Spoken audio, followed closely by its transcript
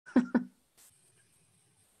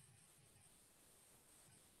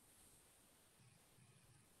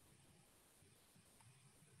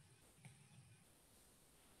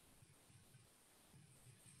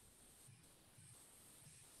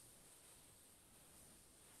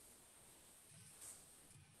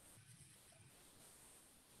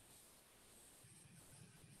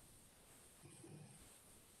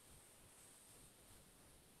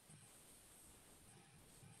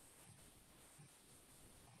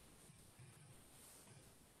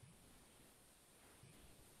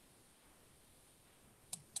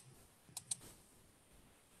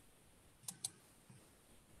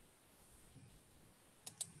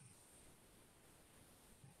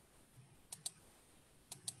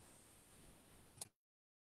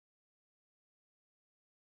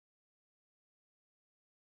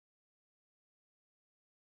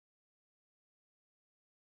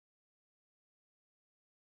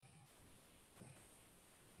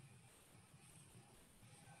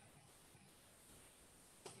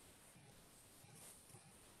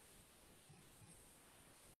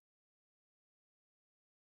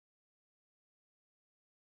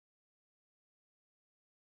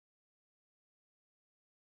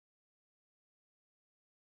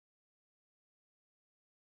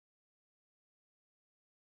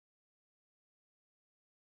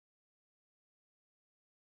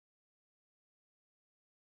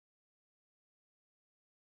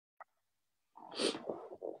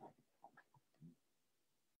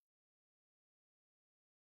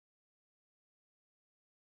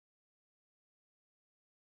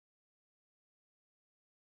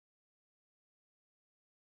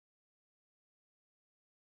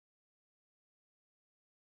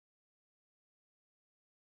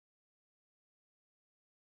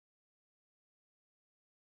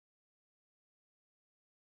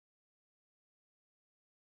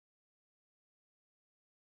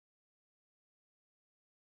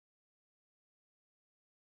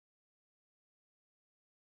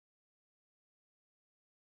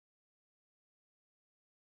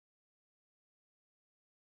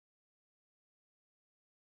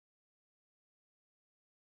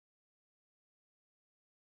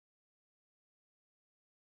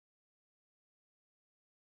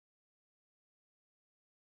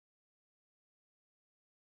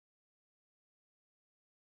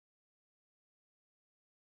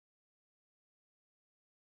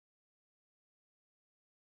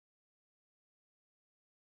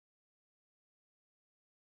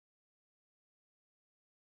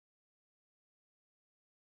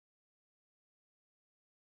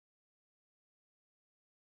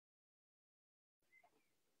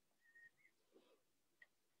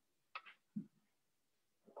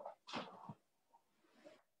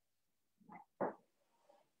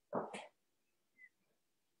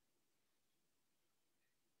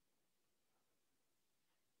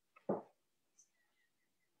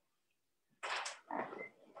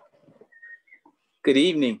Good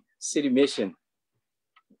evening, City Mission,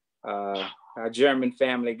 our German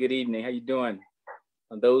family. Good evening. How you doing?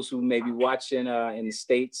 And those who may be watching in the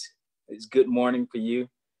States, it's good morning for you,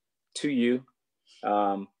 to you.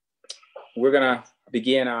 We're gonna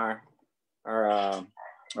begin our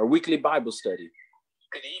weekly Bible study.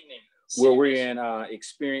 Good evening. Where we're in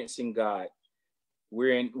experiencing God.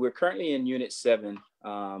 We're currently in Unit 7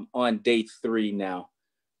 on day 3 now.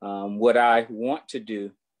 What I want to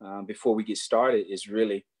do before we get started is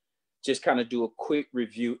really just kind of do a quick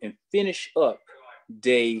review and finish up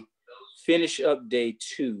day 2, finish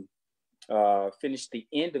the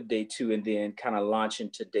end of day 2, and then kind of launch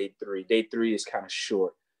into day 3. Day 3 is kind of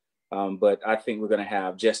short, but I think we're going to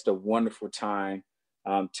have just a wonderful time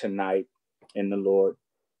tonight in the Lord.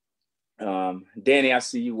 Danny, I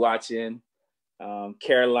see you watching.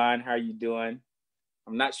 Caroline, how are you doing?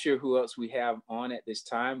 I'm not sure who else we have on at this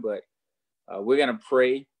time, but we're going to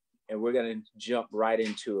pray and we're going to jump right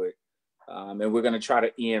into it. And we're going to try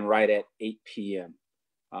to end right at 8 p.m.,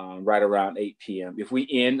 right around 8 p.m. If we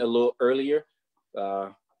end a little earlier,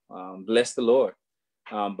 bless the Lord.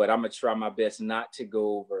 But I'm going to try my best not to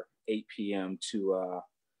go over 8 p.m. to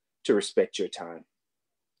respect your time.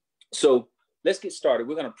 So let's get started.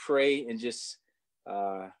 We're going to pray and just,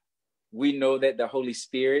 we know that the Holy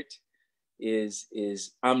Spirit is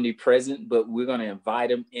omnipresent, but we're going to invite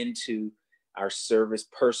him into our service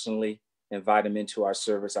personally, invite him into our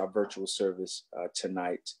service, our virtual service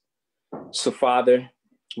tonight. So Father,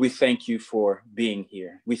 we thank you for being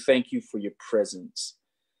here. We thank you for your presence.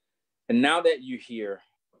 And now that you're here,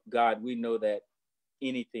 God, we know that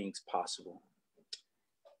anything's possible.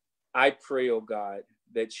 I pray, oh God,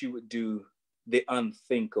 that you would do the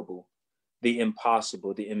unthinkable, the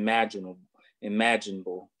impossible, the imaginable,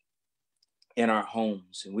 in our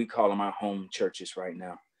homes, and we call them our home churches right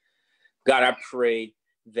now. God, I pray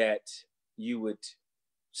that you would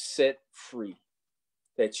set free,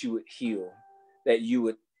 that you would heal, that you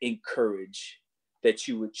would encourage, that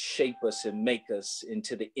you would shape us and make us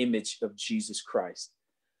into the image of Jesus Christ.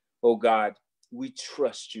 Oh God, we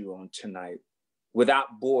trust you on tonight.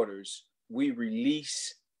 Without borders, we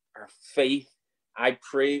release our faith. I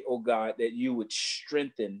pray, oh God, that you would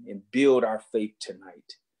strengthen and build our faith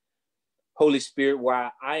tonight. Holy Spirit,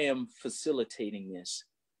 while I am facilitating this,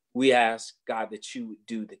 we ask, God, that you would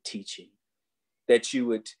do the teaching, that you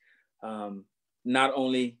would not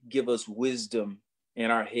only give us wisdom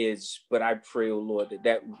in our heads, but I pray, oh Lord, that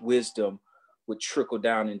that wisdom would trickle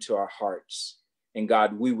down into our hearts. And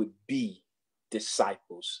God, we would be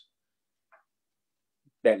disciples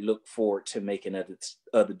that look forward to making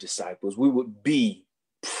other disciples. We would be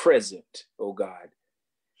present, oh God.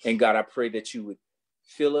 And God, I pray that you would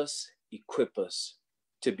fill us, equip us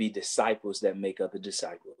to be disciples that make other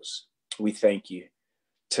disciples. We thank you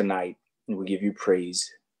tonight, and we give you praise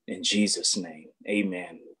in Jesus' name.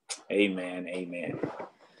 Amen. Amen. Amen.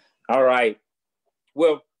 All right.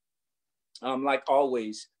 Well, like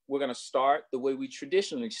always, we're going to start the way we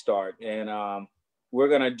traditionally start. And we're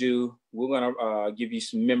going to give you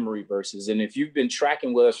some memory verses. And if you've been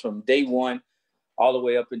tracking with us from day one all the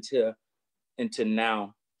way up into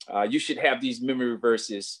now, you should have these memory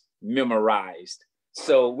verses memorized.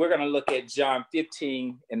 So we're going to look at John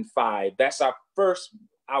 15:5. That's our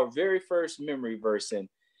very first memory verse. And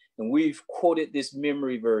we've quoted this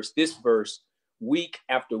verse week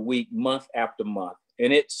after week, month after month.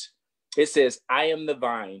 And it says, I am the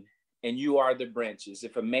vine and you are the branches.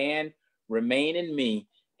 If a man remain in me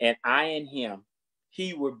and I in him,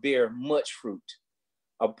 he will bear much fruit.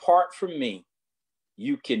 Apart from me,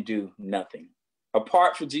 you can do nothing.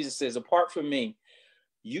 Jesus says, apart from me,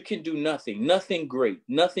 you can do nothing, nothing great,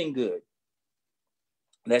 nothing good.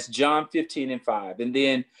 That's John 15:5. And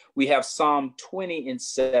then we have Psalm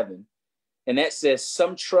 20:7. And that says,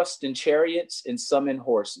 some trust in chariots and some in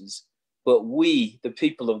horses, but we, the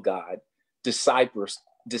people of God, disciples,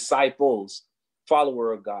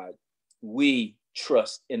 follower of God, we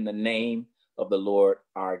trust in the name of the Lord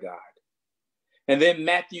our God. And then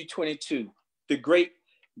Matthew 22, the great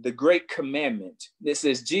commandment. That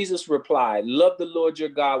says, Jesus replied, love the Lord your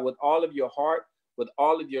God with all of your heart, with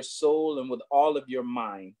all of your soul, and with all of your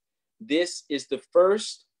mind. This is the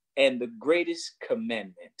first and the greatest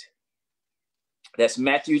commandment. That's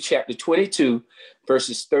Matthew chapter 22,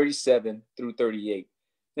 verses 37 through 38.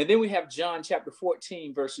 And then we have John chapter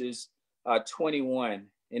 14, verses 21.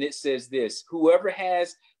 And it says this, whoever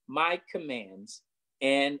has my commands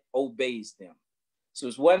and obeys them. So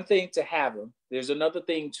it's one thing to have them. There's another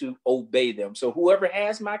thing to obey them. So whoever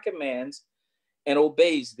has my commands and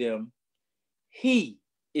obeys them, he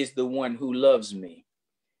is the one who loves me.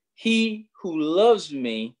 He who loves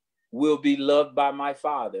me will be loved by my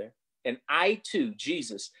Father. And I too,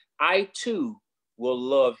 Jesus, I too will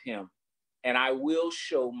love him. And I will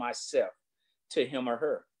show myself to him or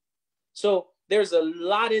her. So there's a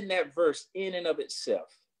lot in that verse in and of itself.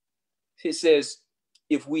 It says,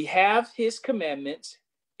 if we have his commandments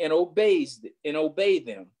and obey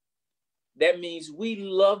them, that means we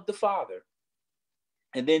love the Father.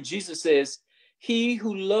 And then Jesus says, he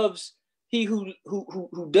who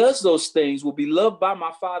does those things will be loved by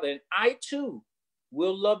my Father, and I too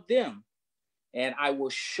will love them, and I will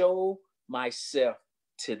show myself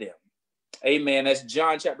to them. Amen. That's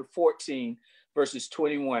John chapter 14, verses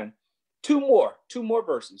 21. Two more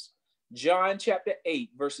verses. John chapter 8,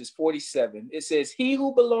 verses 47. It says, he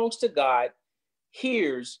who belongs to God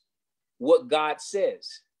hears what God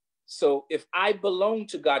says. So if I belong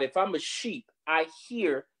to God, if I'm a sheep, I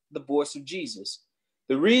hear the voice of Jesus.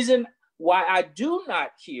 The reason why I do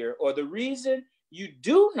not hear, or the reason you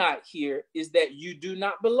do not hear, is that you do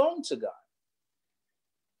not belong to God.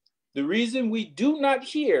 The reason we do not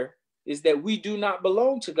hear is that we do not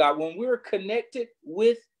belong to God. When we're connected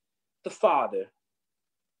with the Father,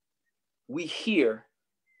 we hear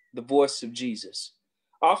the voice of Jesus.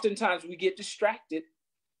 Oftentimes we get distracted.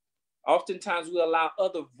 Oftentimes we allow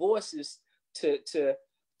other voices to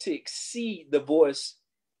exceed the voice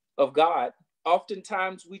of God.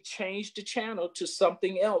 Oftentimes we change the channel to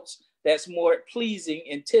something else that's more pleasing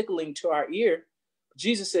and tickling to our ear.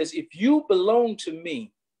 Jesus says, if you belong to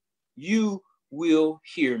me, you will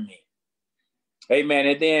hear me. Amen.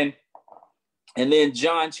 And then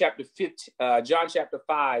John chapter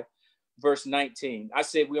 5, verse 19. I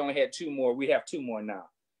said we only had two more. We have two more now.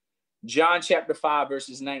 John chapter 5,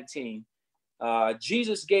 verses 19.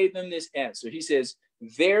 Jesus gave them this answer. He says,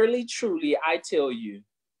 verily, truly, I tell you,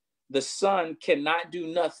 the Son cannot do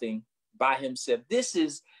nothing by himself. This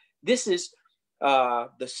is the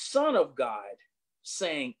Son of God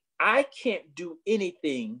saying, I can't do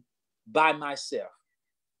anything by myself.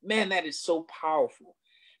 Man, that is so powerful.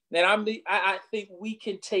 And I think we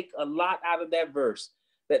can take a lot out of that verse,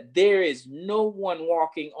 that there is no one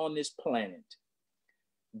walking on this planet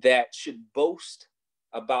that should boast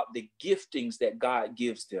about the giftings that God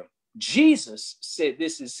gives them. Jesus said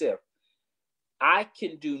this himself, I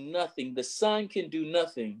can do nothing. The Son can do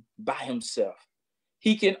nothing by himself.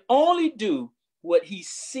 He can only do what he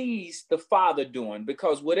sees the Father doing,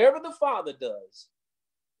 because whatever the Father does,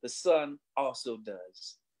 the Son also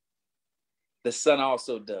does. The Son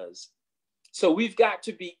also does. So we've got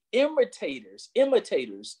to be imitators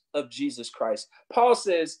of Jesus Christ. Paul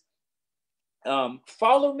says,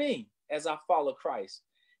 follow me as I follow Christ.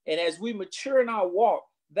 And as we mature in our walk,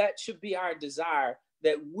 that should be our desire,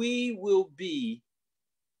 that we will be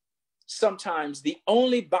sometimes the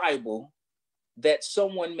only Bible that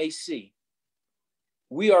someone may see.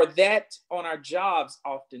 We are that on our jobs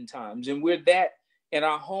oftentimes, and we're that in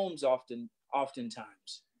our homes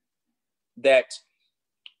oftentimes. That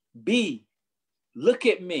look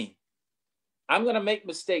at me. I'm going to make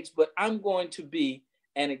mistakes, but I'm going to be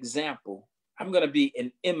an example. I'm going to be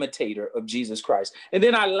an imitator of Jesus Christ. And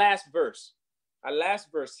then our last verse,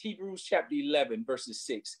 Hebrews chapter 11, verses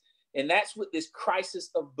 6. And that's what this crisis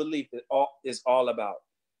of belief is all about.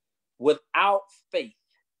 Without faith.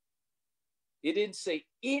 It didn't say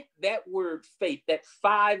it, that word faith, that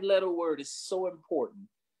 5-letter word is so important.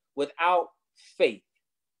 Without faith,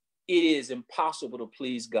 it is impossible to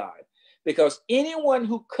please God, because anyone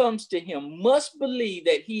who comes to him must believe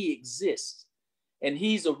that he exists, and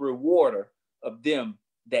he's a rewarder of them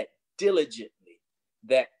that diligently,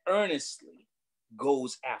 that earnestly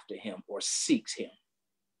goes after him or seeks him.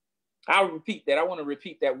 I'll repeat that. I want to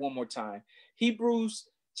repeat that one more time. Hebrews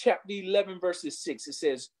chapter 11, verses 6, it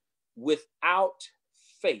says, without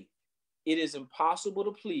faith, it is impossible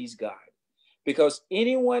to please God, because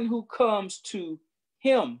anyone who comes to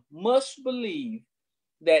him must believe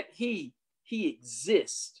that he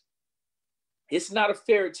exists. It's not a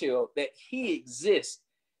fairy tale, that he exists,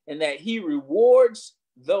 and that he rewards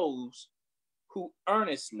those who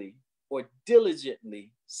earnestly or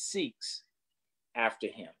diligently seeks after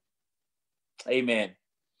him. Amen.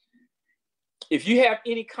 If you have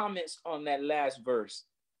any comments on that last verse,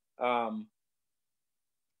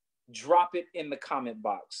 drop it in the comment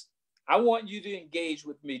box. I want you to engage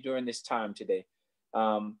with me during this time today.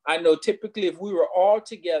 I know typically if we were all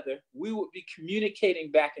together, we would be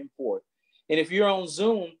communicating back and forth. And if you're on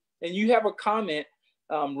Zoom and you have a comment,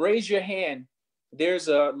 raise your hand. There's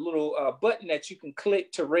a little button that you can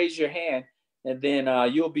click to raise your hand, and then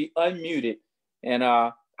you'll be unmuted. And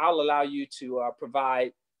I'll allow you to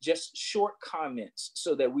provide just short comments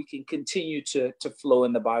so that we can continue to flow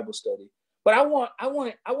in the Bible study. But I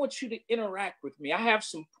want you to interact with me. I have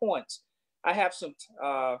some points. I have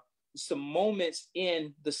some moments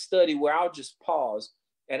in the study where I'll just pause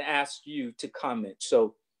and ask you to comment.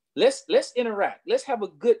 So let's interact. Let's have a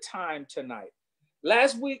good time tonight.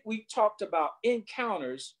 Last week, we talked about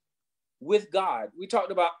encounters with God. We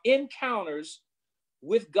talked about encounters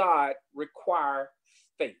with God require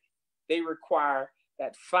faith. They require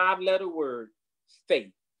that 5-letter word,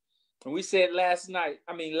 faith. And we said last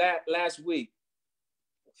week,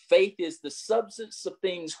 faith is the substance of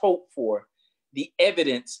things hoped for, the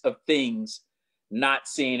evidence of things not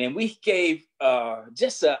seen. And we gave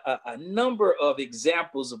just a number of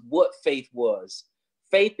examples of what faith was.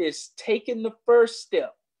 Faith is taking the first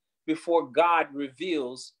step before God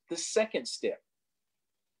reveals the second step.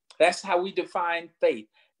 That's how we define faith.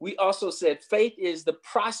 We also said faith is the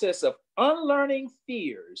process of unlearning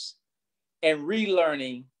fears and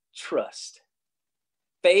relearning trust.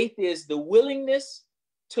 Faith is the willingness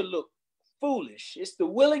to look foolish. It's the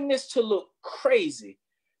willingness to look crazy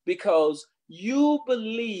because you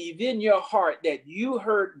believe in your heart that you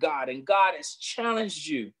heard God and God has challenged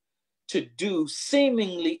you to do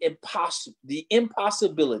seemingly the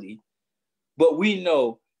impossibility. But we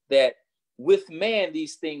know that with man,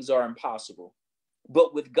 these things are impossible.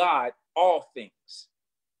 But with God, all things.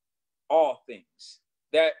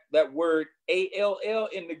 That word A-L-L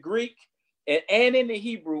in the Greek and in the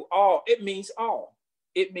Hebrew, all, it means all.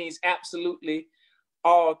 It means absolutely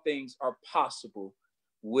all things are possible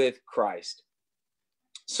with Christ.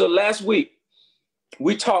 So last week,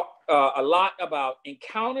 we talked a lot about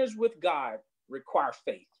encounters with God require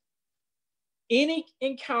faith. Any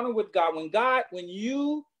encounter with God, when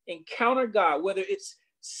you encounter God, whether it's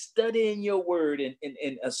studying your word and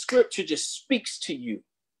a scripture just speaks to you,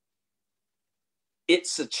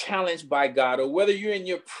 it's a challenge by God, or whether you're in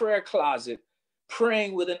your prayer closet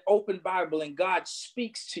praying with an open Bible and God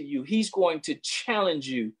speaks to you, he's going to challenge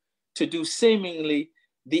you to do seemingly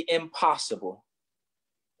the impossible.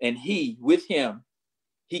 And with him,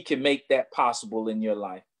 he can make that possible in your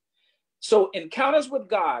life. So encounters with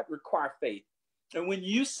God require faith. And when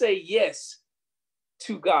you say yes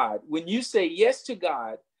to God,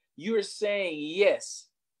 you're saying yes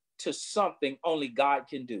to something only God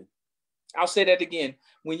can do. I'll say that again.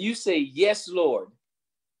 When you say yes, Lord,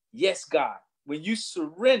 yes, God, when you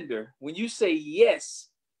surrender, when you say yes,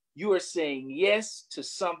 you are saying yes to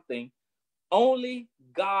something only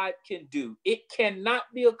God can do. It cannot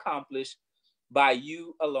be accomplished by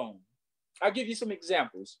you alone. I'll give you some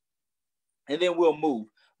examples and then we'll move.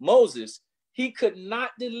 Moses, he could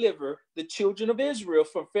not deliver the children of Israel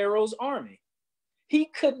from Pharaoh's army. He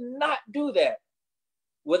could not do that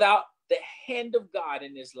without the hand of God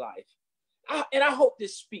in his life. And I hope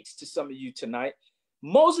this speaks to some of you tonight.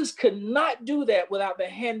 Moses could not do that without the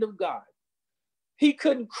hand of God. He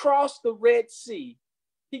couldn't cross the Red Sea.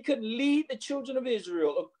 He couldn't lead the children of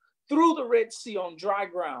Israel through the Red Sea on dry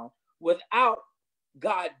ground without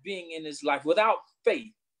God being in his life, without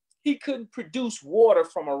faith. He couldn't produce water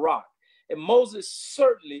from a rock. And Moses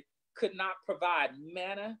certainly could not provide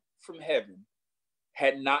manna from heaven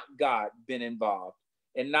had not God been involved.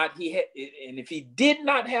 And if he did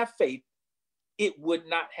not have faith, it would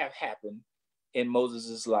not have happened in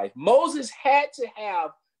Moses' life. Moses had to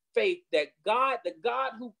have faith that God, the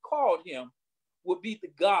God who called him, would be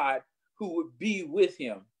the God who would be with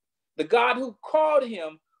him. The God who called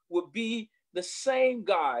him would be the same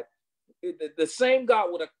God. The same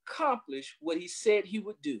God would accomplish what he said he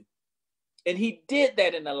would do. And he did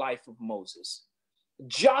that in the life of Moses.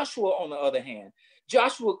 Joshua, on the other hand,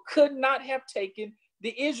 Joshua could not have taken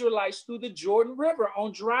the Israelites through the Jordan River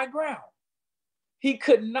on dry ground. He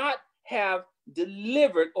could not have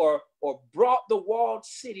delivered or brought the walled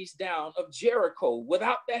cities down of Jericho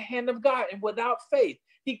without the hand of God and without faith.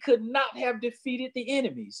 He could not have defeated the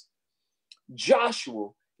enemies. Joshua,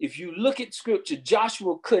 if you look at scripture,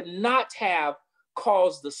 Joshua could not have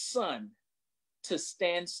caused the sun to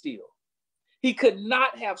stand still. He could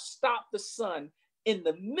not have stopped the sun in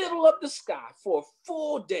the middle of the sky for a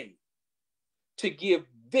full day to give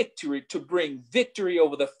victory, to bring victory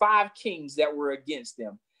over the 5 kings that were against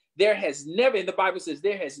them. There has never, and the Bible says,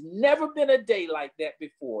 there has never been a day like that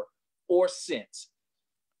before or since.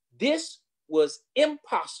 This was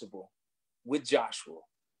impossible with Joshua.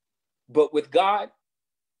 But with God,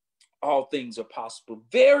 all things are possible.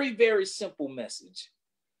 Very, very simple message.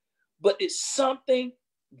 But it's something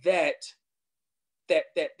that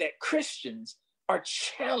Christians are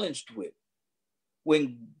challenged with.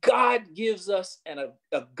 When God gives us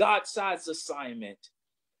a God-sized assignment,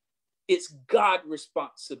 it's God's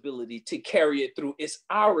responsibility to carry it through. It's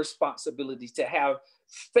our responsibility to have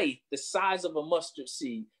faith the size of a mustard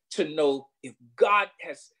seed, to know if God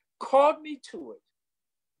has called me to it,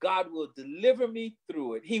 God will deliver me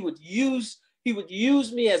through it. He would use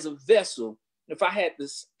me as a vessel if I had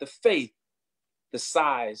the faith the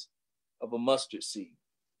size of a mustard seed.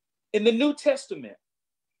 In the New Testament,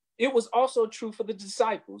 it was also true for the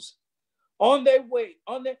disciples. On their way,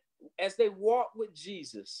 as they walked with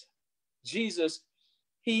Jesus, he was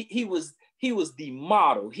the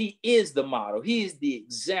model. He is the model. He is the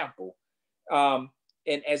example. And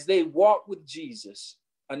as they walked with Jesus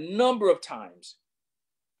a number of times,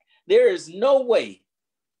 there is no way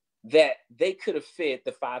that they could have fed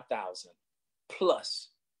the 5,000 plus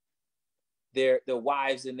their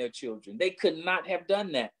wives and their children. They could not have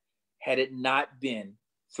done that had it not been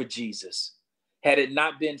for Jesus, had it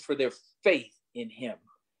not been for their faith in him.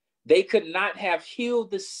 They could not have healed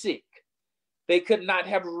the sick. They could not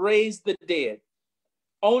have raised the dead.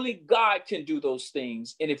 Only God can do those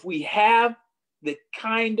things. And if we have the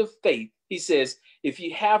kind of faith, he says, if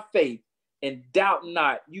you have faith and doubt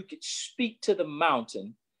not, you could speak to the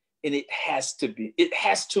mountain and it has to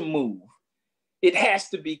move. It has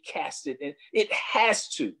to be casted, and it has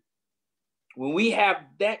to. When we have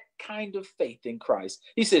that kind of faith in Christ,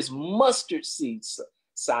 he says mustard seed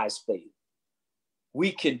size faith,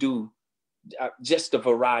 we can do just a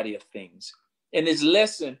variety of things. In this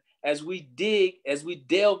lesson, as we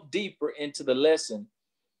delve deeper into the lesson,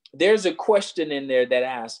 there's a question in there that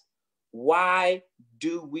asks, why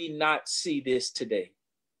do we not see this today?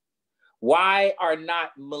 Why are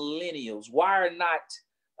not millennials? Why are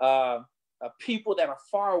not people that are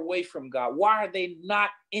far away from God, why are they not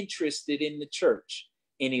interested in the church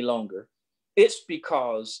any longer? It's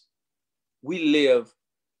because we live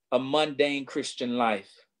a mundane Christian life,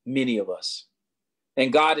 many of us.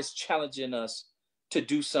 And God is challenging us to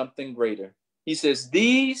do something greater. He says,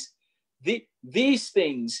 these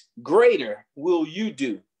things greater will you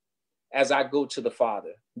do as I go to the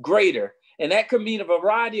Father. Greater. And that could mean a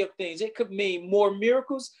variety of things. It could mean more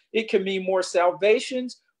miracles. It could mean more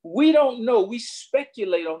salvations. We don't know. We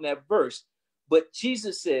speculate on that verse. But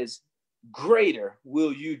Jesus says, greater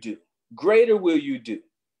will you do. Greater will you do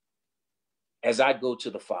as I go to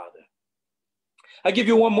the Father. I'll give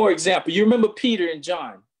you one more example. You remember Peter and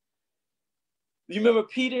John. You remember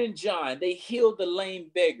Peter and John, they healed the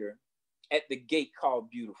lame beggar at the gate called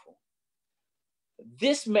Beautiful.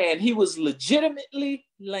 This man, he was legitimately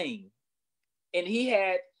lame, and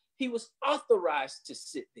he was authorized to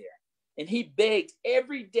sit there, and he begged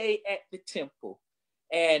every day at the temple.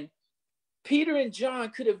 And Peter and John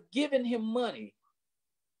could have given him money.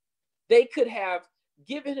 They could have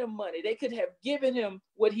given him money. They could have given him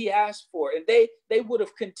what he asked for, and they would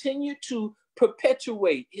have continued to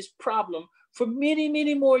perpetuate his problem for many,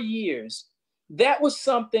 many more years. That was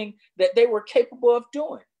something that they were capable of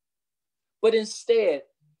doing. But instead,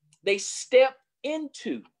 they stepped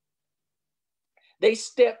into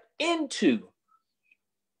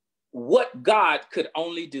what God could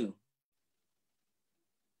only do.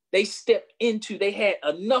 They had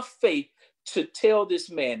enough faith to tell this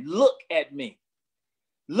man, look at me.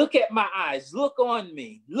 Look at my eyes. Look on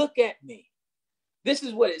me. Look at me. This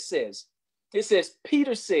is what it says. It says,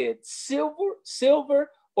 Peter said, silver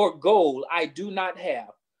or gold I do not have,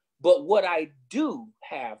 but what I do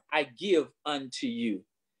have, I give unto you.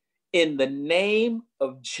 In the name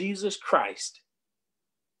of Jesus Christ,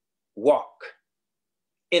 walk.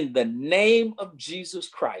 In the name of Jesus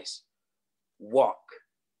Christ, walk.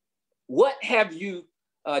 What have you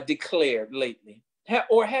declared lately?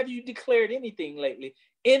 Or have you declared anything lately?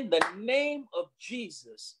 In the name of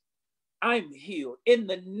Jesus, I'm healed. In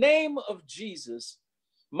the name of Jesus,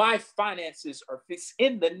 my finances are fixed.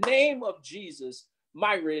 In the name of Jesus,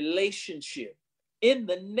 my relationship. In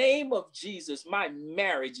the name of Jesus, my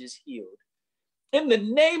marriage is healed. In the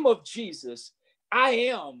name of Jesus, I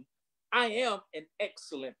am an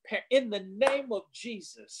excellent parent. In the name of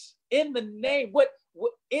Jesus, in the name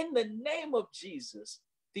of Jesus,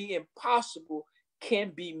 the impossible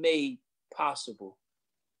can be made possible.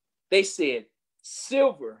 They said,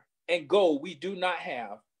 silver and gold we do not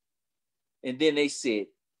have. And then they said,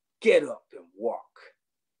 get up and walk.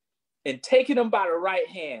 And taking him by the right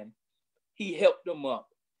hand, he helped him up.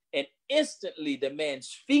 And instantly the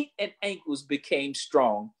man's feet and ankles became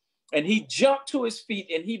strong. And he jumped to his feet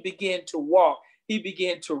and he began to walk. He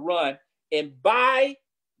began to run. And by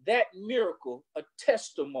that miracle, a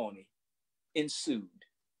testimony ensued.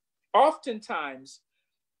 Oftentimes,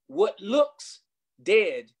 what looks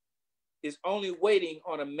dead is only waiting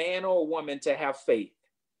on a man or a woman to have faith.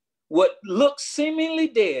 What looks seemingly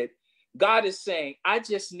dead, God is saying, I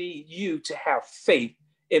just need you to have faith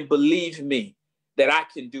and believe me that I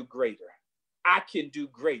can do greater. I can do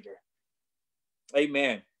greater.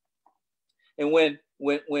 Amen. And when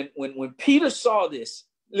Peter saw this,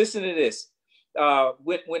 listen to this.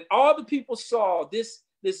 When all the people saw this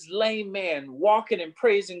lame man walking and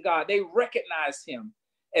praising God, they recognized him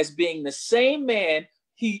as being the same man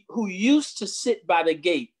who used to sit by the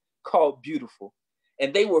gate called Beautiful.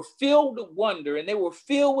 And they were filled with wonder and they were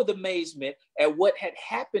filled with amazement at what had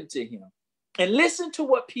happened to him. And listen to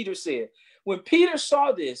what Peter said. When Peter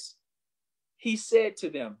saw this, he said to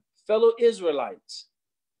them, fellow Israelites,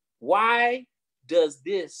 why does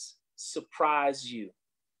this surprise you?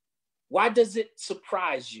 Why does it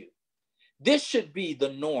surprise you? This should be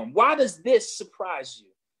the norm. Why does this surprise you?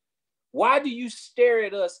 Why do you stare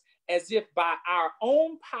at us as if by our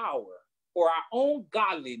own power or our own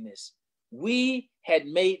godliness, we had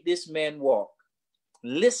made this man walk?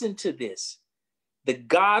 Listen to this. The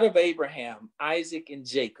God of Abraham, Isaac, and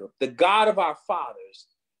Jacob, the God of our fathers,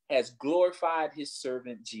 has glorified his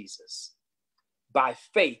servant Jesus. By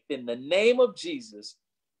faith in the name of Jesus,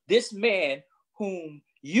 this man whom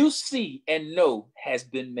you see and know has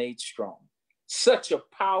been made strong. Such a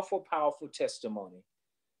powerful, powerful testimony.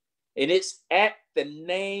 And it's at the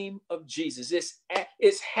name of Jesus.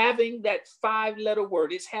 It's having that 5-letter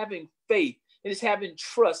word. It's having faith. It's having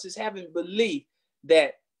trust. It's having belief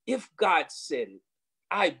that if God said it,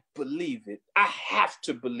 I believe it. I have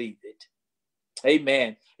to believe it.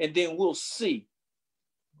 Amen. And then we'll see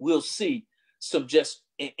some just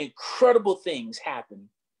incredible things happen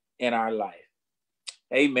in our life.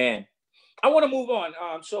 Amen. I want to move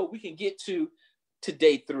on so we can get to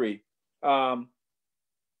day 3.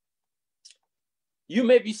 You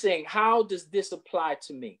may be saying, how does this apply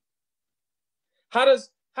to me? How does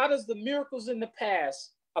the miracles in the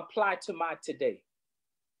past apply to my today?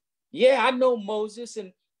 Yeah, I know Moses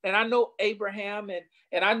and I know Abraham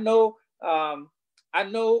and I know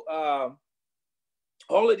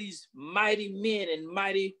all of these mighty men and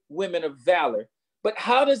mighty women of valor. But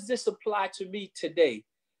how does this apply to me today?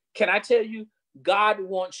 Can I tell you, God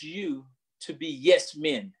wants you to be yes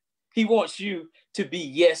men. He wants you to be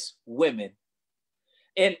yes women.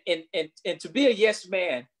 And to be a yes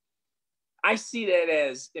man, I see that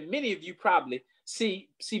as, and many of you probably see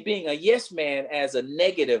being a yes man as a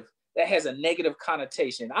negative, that has a negative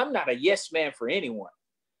connotation. I'm not a yes man for anyone,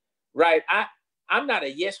 right? I'm not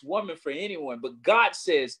a yes woman for anyone, but God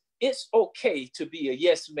says it's okay to be a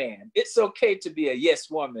yes man. It's okay to be a yes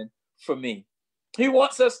woman for me. He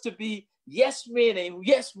wants us to be yes men and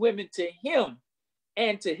yes women to him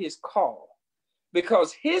and to his call,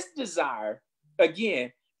 because his desire,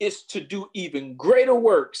 again, is to do even greater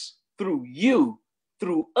works through you,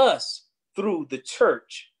 through us, through the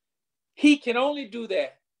church. He can only do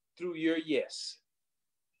that through your yes.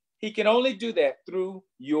 He can only do that through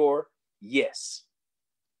your yes.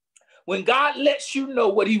 When God lets you know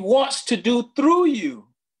what he wants to do through you,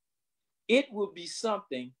 it will be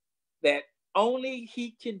something that only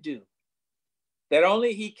he can do. That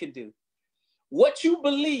only he can do. What you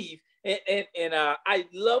believe, and I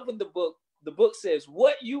love when the book says,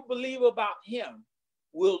 what you believe about him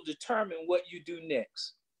will determine what you do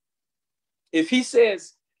next. If he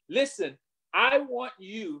says, listen, I want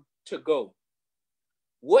you to go,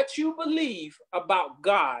 what you believe about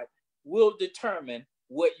God will determine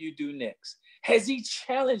what you do next. Has he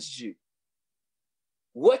challenged you?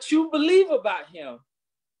 What you believe about him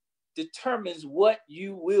determines what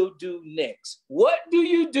you will do next. What do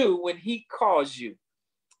you do when he calls you?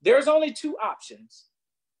 There's only two options.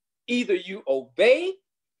 Either you obey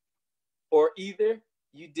or either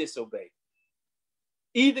you disobey.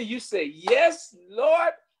 Either you say, yes,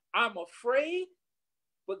 Lord, I'm afraid,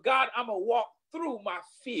 but God, I'm going to walk through my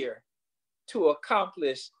fear to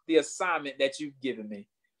accomplish the assignment that you've given me.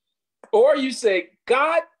 Or you say,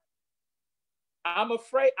 God, I'm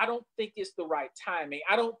afraid. I don't think it's the right timing.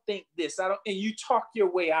 I don't think this. And you talk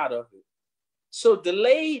your way out of it. So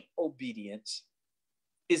delayed obedience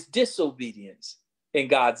is disobedience in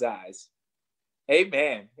God's eyes.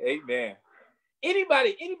 Amen. Amen.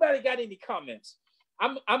 Anybody got any comments?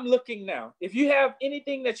 I'm looking now. If you have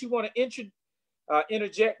anything that you want to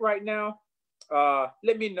interject right now,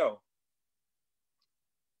 let me know.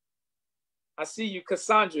 I see you,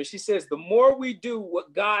 Cassandra. She says, the more we do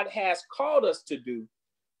what God has called us to do,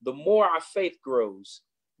 the more our faith grows.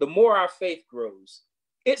 The more our faith grows.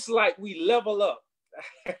 It's like we level up.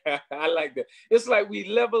 I like that. It's like we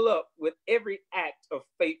level up with every act of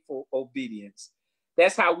faithful obedience.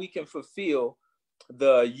 That's how we can fulfill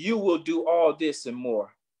the you will do all this and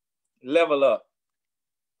more. Level up.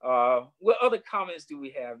 What other comments do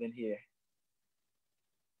we have in here?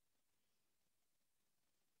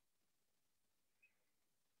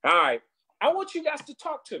 All right. I want you guys to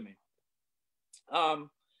talk to me.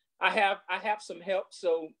 I have some help.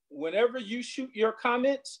 So whenever you shoot your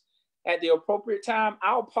comments at the appropriate time,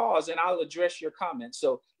 I'll pause and I'll address your comments.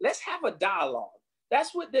 So let's have a dialogue.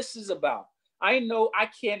 That's what this is about. I know I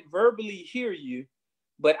can't verbally hear you,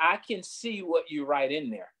 but I can see what you write in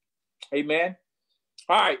there. Amen.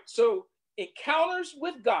 All right. So encounters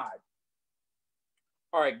with God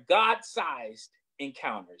are God-sized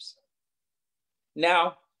encounters.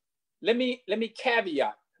 Now, let me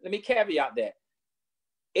caveat that.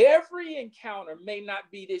 Every encounter may not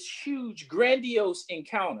be this huge, grandiose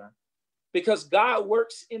encounter, because God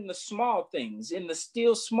works in the small things, in the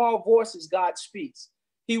still small voices God speaks.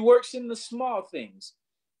 He works in the small things.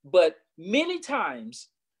 But many times,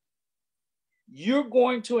 you're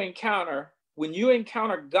going to encounter, when you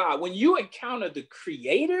encounter God, when you encounter the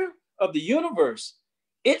creator of the universe,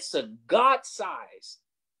 it's a God-sized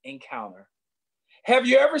encounter. Have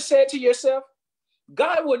you ever said to yourself,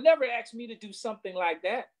 God would never ask me to do something like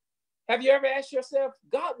that? Have you ever asked yourself,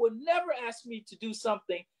 God would never ask me to do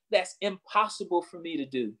something that's impossible for me to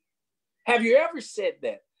do? Have you ever said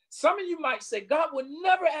that? Some of you might say, God would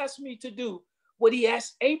never ask me to do what he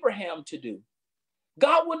asked Abraham to do.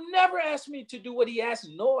 God would never ask me to do what he asked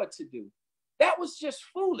Noah to do. That was just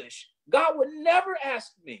foolish. God would never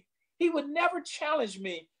ask me. He would never challenge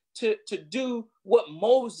me to do what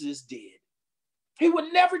Moses did. He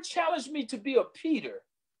would never challenge me to be a Peter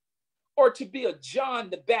or to be a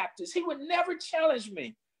John the Baptist. He would never challenge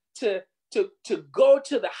me to go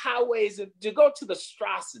to the highways and to go to the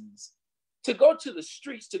Strassens, to go to the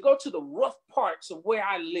streets, to go to the rough parts of where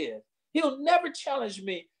I live. He'll never challenge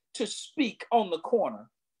me to speak on the corner.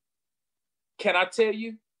 Can I tell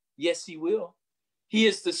you? Yes, he will. He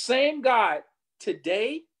is the same God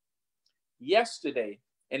today, yesterday,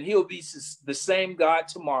 and he'll be the same God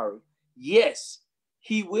tomorrow. Yes,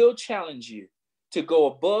 he will challenge you to go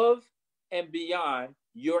above and beyond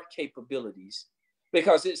your capabilities,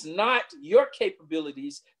 because it's not your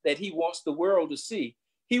capabilities that he wants the world to see.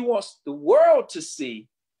 He wants the world to see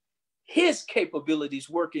his capabilities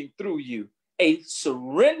working through you. A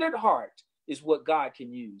surrendered heart is what God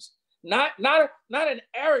can use. Not an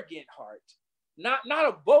arrogant heart, not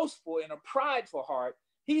a boastful and a prideful heart.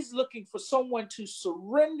 He's looking for someone to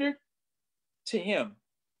surrender to him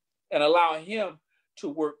and allow him to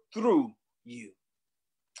work through you.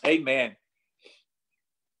 Amen.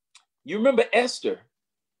 You remember Esther?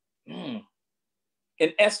 In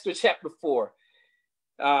Esther chapter 4,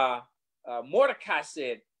 Mordecai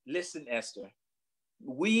said, listen, Esther,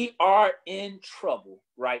 we are in trouble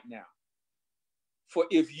right now. For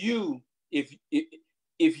if you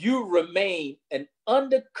remain an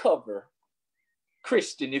undercover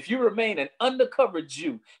Christian, if you remain an undercover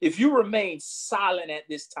Jew, if you remain silent at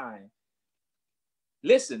this time,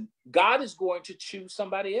 listen, God is going to choose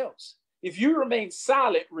somebody else. If you remain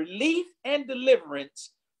silent, relief and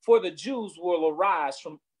deliverance for the Jews will arise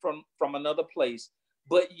from another place.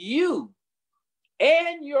 But you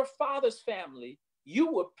and your father's family, you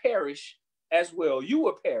will perish as well. You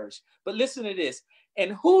will perish. But listen to this.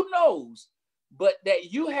 And who knows but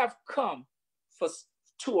that you have come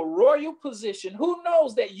to a royal position? Who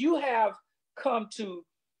knows that you have come to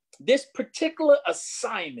this particular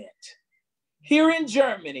assignment here in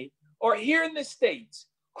Germany or here in the States?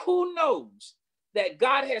 Who knows that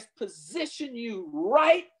God has positioned you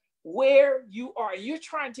right where you are? You're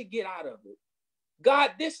trying to get out of it.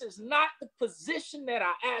 God, this is not the position that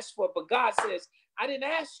I asked for, but God says, I didn't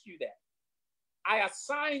ask you that. I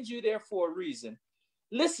assigned you there for a reason.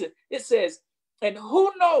 Listen, it says, and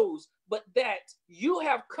who knows but that you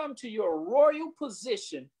have come to your royal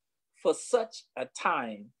position for such a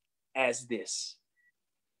time as this.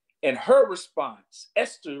 And her response,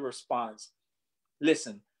 Esther's response,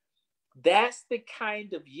 listen, that's the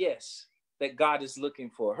kind of yes that God is looking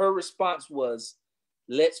for. Her response was,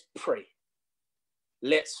 let's pray.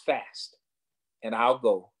 Let's fast and I'll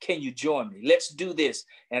go. Can you join me? Let's do this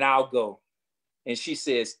and I'll go. And she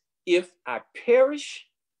says, if I perish,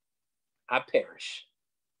 I perish.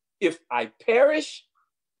 If I perish,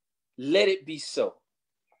 let it be so.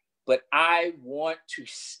 But I want to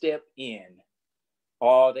step in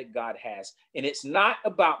all that God has. And it's not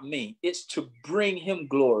about me. It's to bring him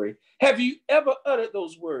glory. Have you ever uttered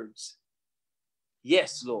those words?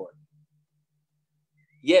 Yes, Lord.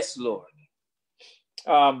 Yes, Lord.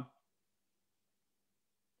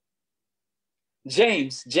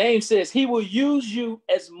 James says he will use you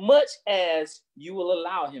as much as you will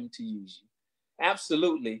allow him to use you.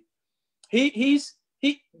 Absolutely.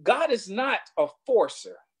 God is not a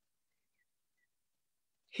forcer.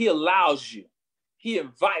 He allows you. He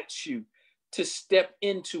invites you to step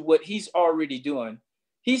into what he's already doing.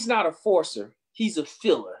 He's not a forcer. He's a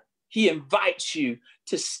filler. He invites you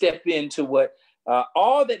to step into what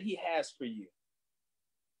all that he has for you.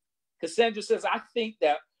 Cassandra says, I think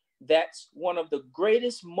that's one of the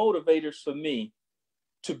greatest motivators for me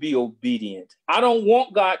to be obedient. I don't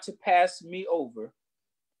want God to pass me over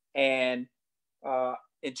and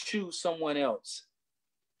choose someone else.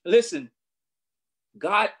 Listen,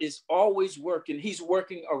 God is always working. He's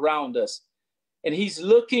working around us. And he's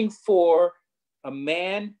looking for a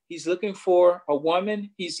man. He's looking for a woman.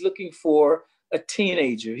 He's looking for a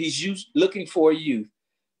teenager. He's looking for a youth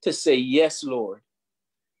to say, yes, Lord.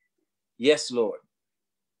 Yes, Lord.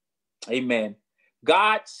 Amen.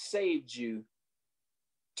 God saved you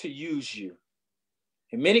to use you.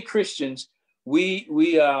 And many Christians, we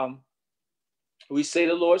say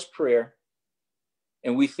the Lord's Prayer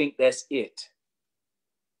and we think that's it.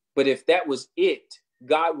 But if that was it,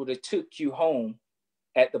 God would have took you home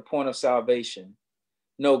at the point of salvation.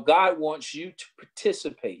 No, God wants you to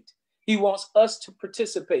participate. He wants us to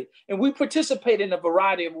participate. And we participate in a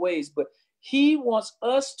variety of ways, but he wants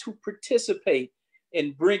us to participate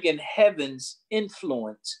in bringing heaven's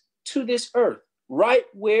influence to this earth, right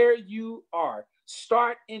where you are.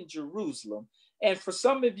 Start in Jerusalem. And for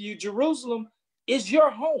some of you, Jerusalem is your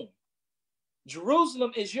home.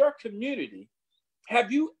 Jerusalem is your community.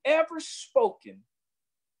 Have you ever spoken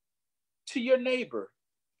to your neighbor?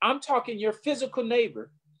 I'm talking your physical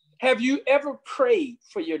neighbor. Have you ever prayed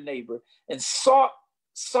for your neighbor and sought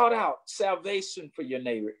out salvation for your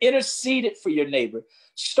neighbor, interceded for your neighbor?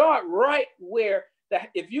 Start right where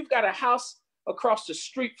if you've got a house across the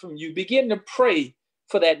street from you, begin to pray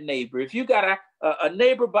for that neighbor. If you got a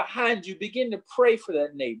neighbor behind you, begin to pray for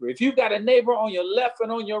that neighbor. If you've got a neighbor on your left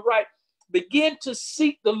and on your right, begin to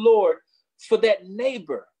seek the Lord for that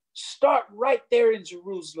neighbor. Start right there in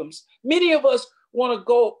Jerusalem. Many of us want to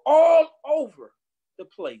go all over the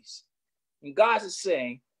place. And God is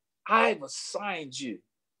saying, I've assigned you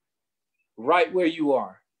right where you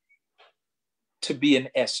are to be an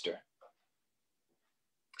Esther.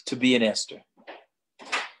 To be an Esther.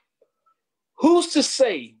 Who's to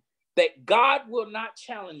say that God will not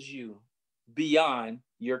challenge you beyond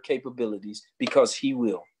your capabilities? Because he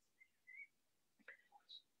will.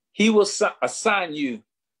 He will assign you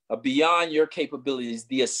beyond your capabilities.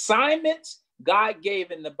 The assignments God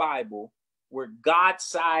gave in the Bible were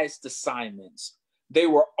God-sized assignments. They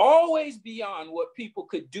were always beyond what people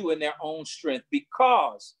could do in their own strength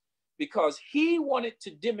because he wanted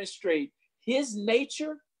to demonstrate his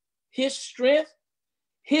nature, his strength,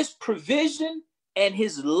 his provision, and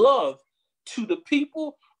his love to the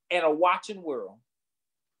people and a watching world.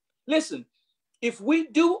 Listen, if we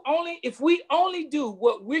only do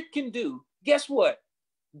what we can do, guess what?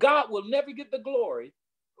 God will never get the glory.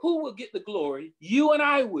 Who will get the glory? You and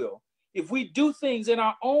I will. If we do things in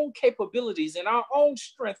our own capabilities, in our own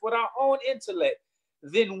strength, with our own intellect,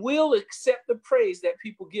 then we'll accept the praise that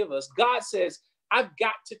people give us. God says, I've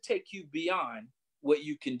got to take you beyond what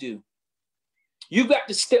you can do. You've got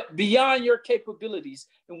to step beyond your capabilities.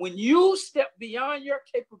 And when you step beyond your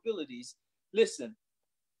capabilities, listen,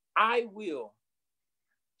 I will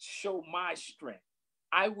show my strength.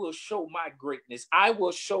 I will show my greatness. I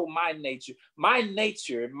will show my nature, my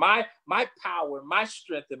power, my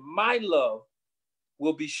strength, and my love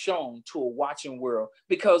will be shown to a watching world,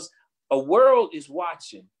 because a world is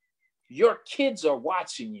watching. Your kids are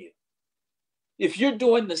watching you. If you're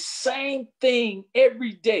doing the same thing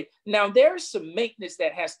every day, now there's some maintenance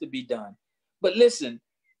that has to be done. But listen,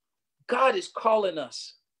 God is calling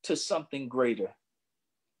us to something greater.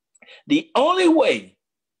 The only way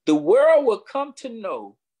the world will come to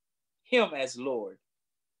know him as Lord,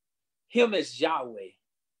 him as Yahweh,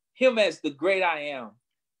 him as the great I am,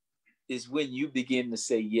 is when you begin to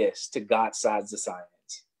say yes to God-sized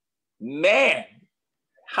assignments. Man,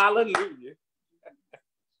 hallelujah.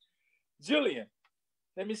 Julian,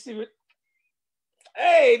 let me see what.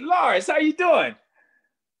 Hey, Lawrence, how you doing?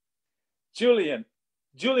 Julian,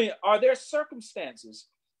 are there circumstances?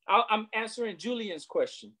 I'm answering Julian's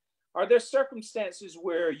question. Are there circumstances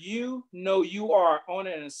where you know you are on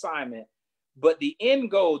an assignment, but the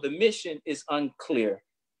end goal, the mission is unclear?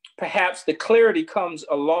 Perhaps the clarity comes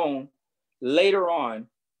along later on,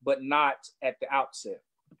 but not at the outset.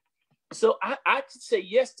 So I could say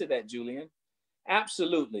yes to that, Julian.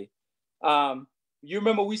 Absolutely. You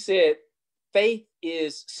remember we said faith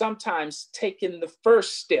is sometimes taking the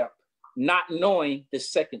first step, not knowing the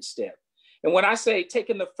second step. And when I say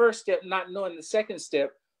taking the first step, not knowing the second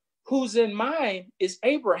step, who's in mind is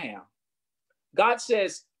Abraham. God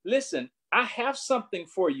says, listen, I have something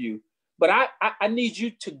for you, but I need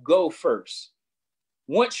you to go first.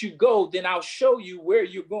 Once you go, then I'll show you where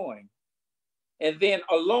you're going. And then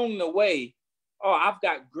along the way, I've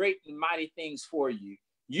got great and mighty things for you.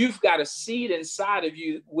 You've got a seed inside of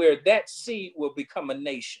you where that seed will become a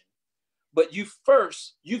nation. But you've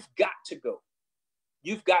got to go.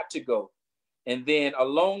 You've got to go. And then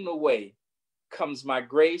along the way comes my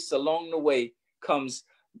grace. Along the way comes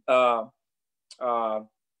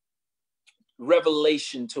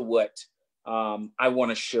revelation to what I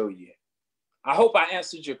want to show you. I hope I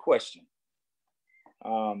answered your question.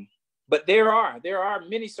 But there are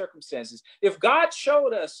many circumstances. If God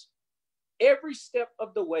showed us every step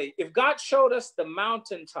of the way, if God showed us the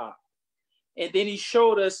mountaintop, and then he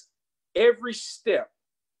showed us every step,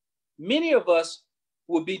 many of us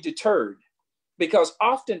will be deterred, because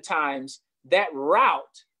oftentimes that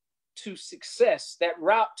route to success, that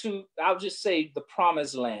route to, I'll just say, the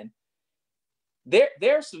promised land, there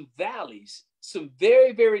are some valleys, some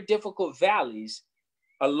very, very difficult valleys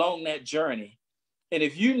along that journey. And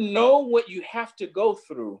if you know what you have to go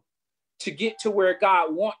through to get to where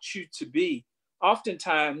God wants you to be,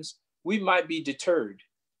 oftentimes we might be deterred.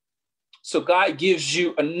 So God gives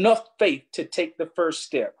you enough faith to take the first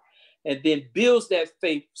step, and then builds that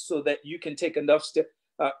faith so that you can take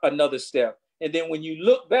another step. And then when you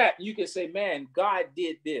look back, you can say, man, God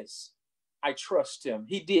did this. I trust him.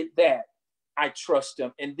 He did that. I trust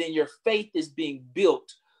him. And then your faith is being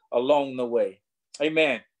built along the way.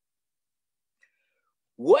 Amen.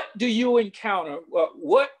 What do you encounter?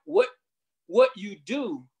 What you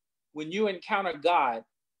do when you encounter God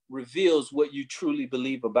reveals what you truly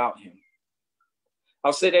believe about him.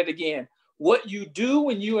 I'll say that again. What you do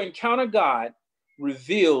when you encounter God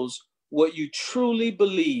reveals what you truly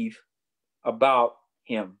believe about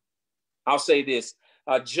him. I'll say this.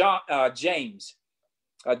 James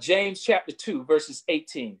James chapter 2, verses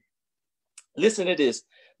 18. Listen to this.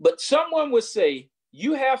 But someone would say,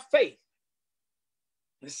 you have faith.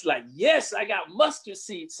 It's like, yes, I got mustard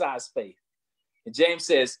seed size faith. And James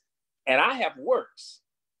says, and I have works.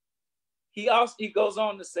 He goes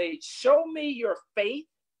on to say, show me your faith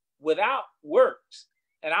without works,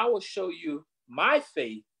 and I will show you my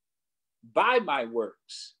faith by my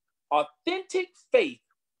works. Authentic faith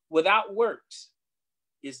without works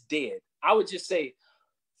is dead. I would just say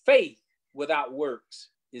faith without works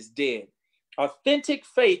is dead. Authentic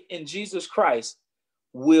faith in Jesus Christ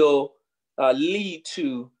will lead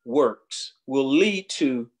to works, will lead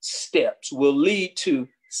to steps, will lead to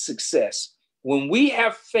success. When we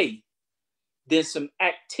have faith, then some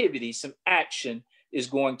activity, some action is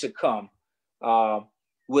going to come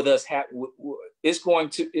with us. It's going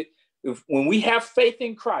to, when we have faith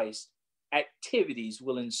in Christ, activities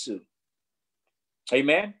will ensue.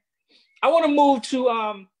 Amen. I want to move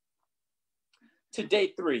to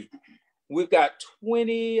day 3. We've got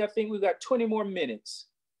 20, I think we've got 20 more minutes,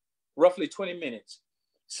 roughly 20 minutes.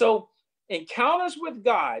 So encounters with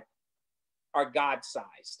God are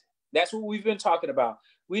God-sized. That's what we've been talking about.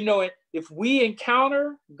 We know it. If we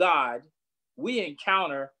encounter God, we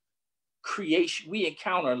encounter creation. We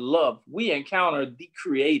encounter love. We encounter the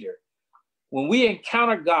Creator. When we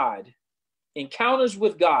encounter God, encounters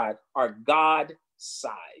with God are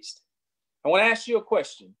God-sized. I want to ask you a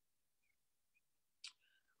question.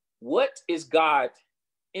 What is God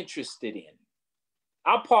interested in?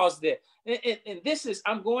 I'll pause there. And this is,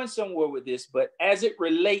 I'm going somewhere with this, but as it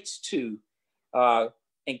relates to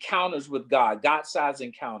encounters with God, God-sized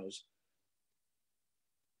encounters,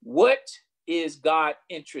 what is God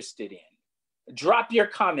interested in? Drop your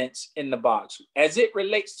comments in the box. As it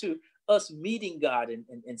relates to us meeting God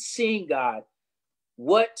and seeing God,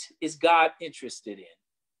 what is God interested in?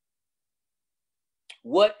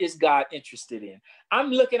 What is God interested in? I'm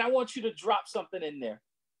looking, I want you to drop something in there.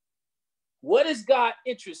 What is God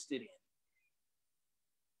interested in?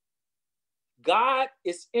 God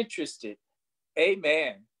is interested,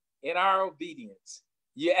 amen, in our obedience.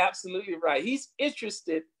 You're absolutely right. He's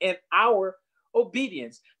interested in our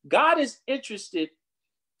obedience. God is interested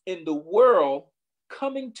in the world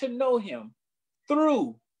coming to know him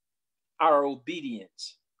through our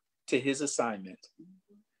obedience to his assignment.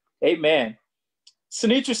 Amen.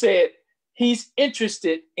 Sinitra said he's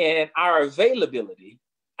interested in our availability.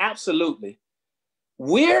 Absolutely.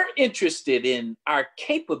 We're interested in our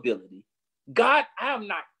capability. God, I'm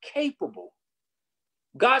not capable.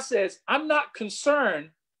 God says, I'm not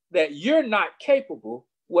concerned that you're not capable.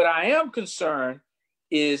 What I am concerned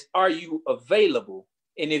is, are you available?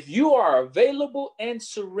 And if you are available and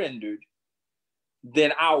surrendered,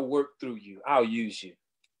 then I'll work through you. I'll use you.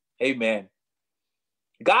 Amen.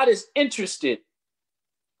 God is interested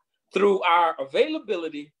through our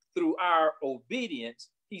availability, through our obedience.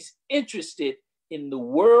 He's interested in the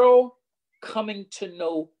world coming to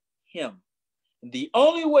know him. The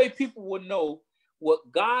only way people will know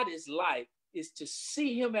what God is like is to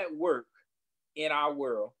see him at work in our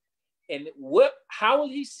world. And how will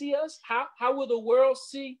he see us? How will the world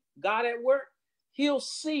see God at work? The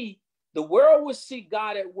world will see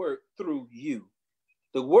God at work through you.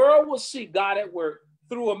 The world will see God at work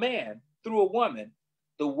through a man, through a woman.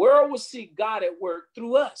 The world will see God at work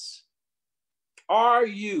through us. Are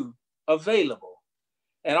you available?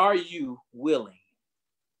 And are you willing?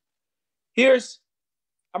 I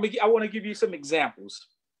want to give you some examples,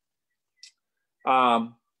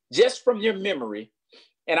 just from your memory,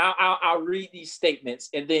 and I'll read these statements,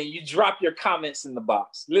 and then you drop your comments in the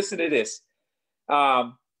box. Listen to this.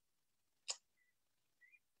 God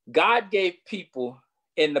gave people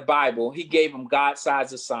in the Bible, he gave them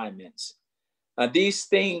God-sized assignments. These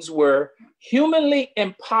things were humanly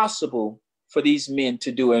impossible for these men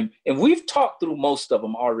to do, and we've talked through most of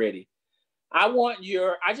them already. I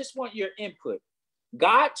just want your input.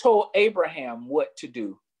 God told Abraham what to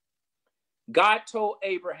do. God told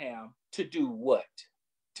Abraham to do what?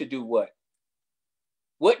 To do what?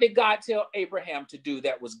 What did God tell Abraham to do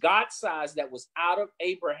that was God-sized, that was out of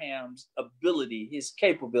Abraham's ability, his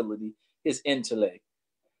capability, his intellect?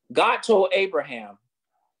 God told Abraham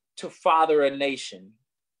to father a nation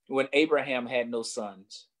when Abraham had no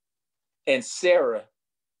sons, and Sarah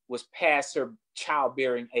was past her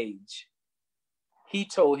childbearing age. He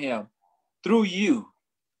told him, through you,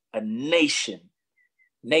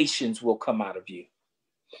 nations will come out of you.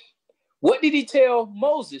 What did he tell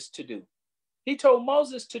Moses to do? He told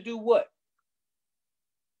Moses to do what?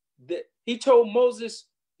 He told Moses,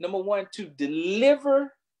 number one, to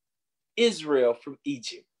deliver Israel from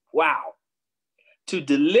Egypt. Wow. to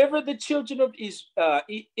deliver the children of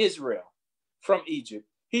Israel from Egypt.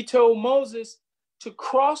 He told Moses to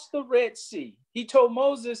cross the Red Sea. He told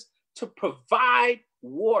Moses to provide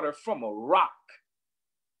water from a rock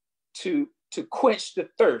to quench the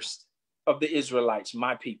thirst of the Israelites,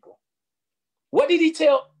 my people. What did he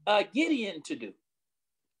tell Gideon to do?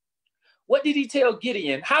 What did he tell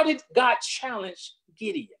Gideon? How did God challenge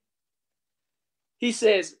Gideon? He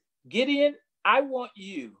says, Gideon, I want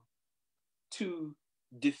you to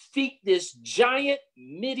defeat this giant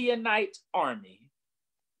Midianite army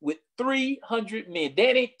with 300 men.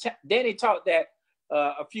 Danny taught that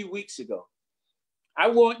a few weeks ago. I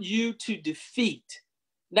want you to defeat.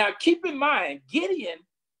 Now, keep in mind, Gideon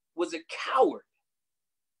was a coward,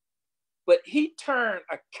 but he turned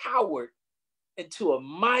a coward into a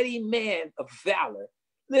mighty man of valor.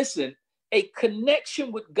 Listen, a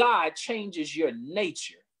connection with God changes your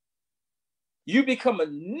nature. You become a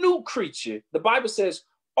new creature. The Bible says,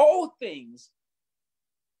 all things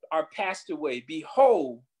are passed away.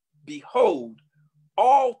 Behold, behold,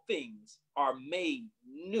 all things are made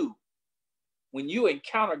new. When you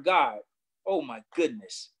encounter God, oh my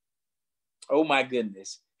goodness. Oh my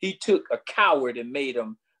goodness. He took a coward and made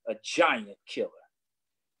him a giant killer.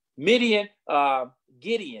 Gideon,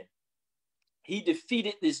 he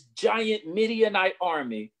defeated this giant Midianite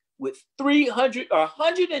army with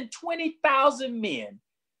 120,000 men.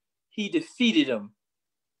 He defeated them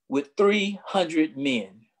with 300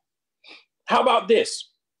 men. How about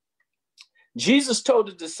this? Jesus told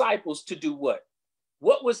the disciples to do what?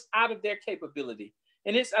 What was out of their capability?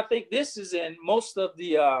 And I think this is in most of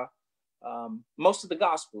the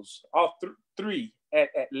Gospels, all three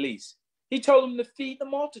at least. He told them to feed the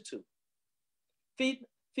multitude. Feed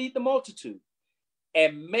the multitude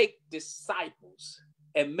and make disciples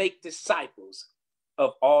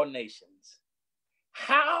of all nations.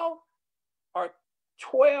 How are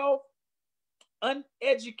 12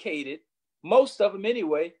 uneducated, most of them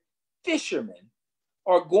anyway, fishermen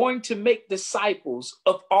are going to make disciples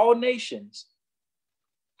of all nations?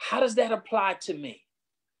 How does that apply to me?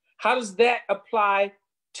 How does that apply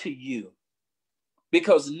to you?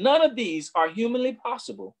 Because none of these are humanly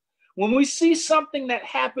possible. When we see something that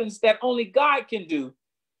happens that only God can do,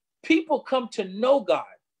 people come to know God.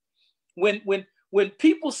 When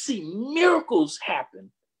people see miracles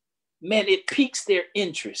happen, man, it piques their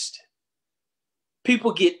interest.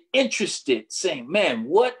 People get interested, saying, man,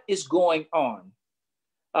 what is going on?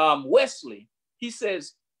 Wesley, he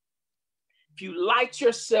says, if you light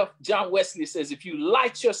yourself, John Wesley says, if you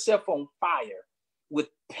light yourself on fire with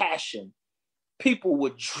passion, people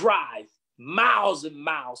would drive miles and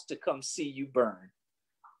miles to come see you burn.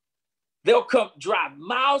 They'll come drive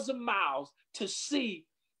miles and miles to see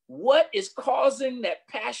what is causing that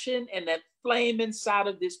passion and that flame inside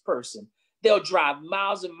of this person. They'll drive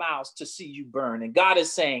miles and miles to see you burn. And God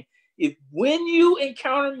is saying, when you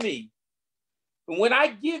encounter me, and when I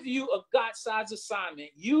give you a God-sized assignment,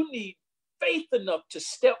 you need faith enough to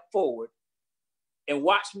step forward and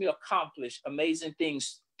watch me accomplish amazing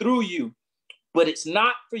things through you. But it's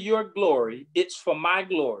not for your glory, it's for my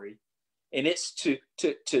glory. And it's to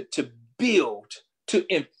build, to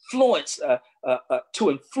influence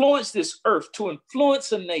this earth, to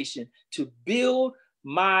influence a nation, to build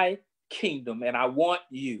my kingdom. And I want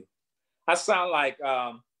you. I sound like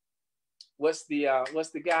what's the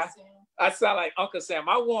guy? I sound like Uncle Sam.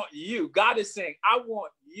 I want you. God is saying, I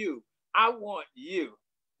want you. I want you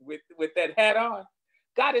with that hat on.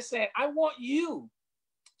 God is saying, I want you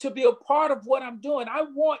to be a part of what I'm doing. I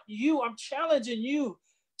want you. I'm challenging you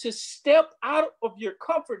to step out of your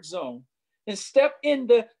comfort zone and step in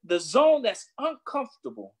the zone that's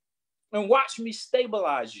uncomfortable and watch me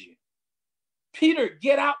stabilize you. Peter,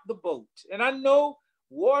 get out the boat. And I know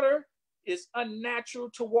water is unnatural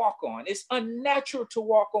to walk on. It's unnatural to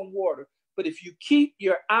walk on water. But if you keep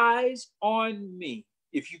your eyes on me,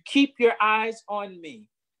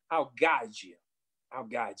 I'll guide you. I'll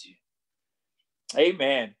guide you.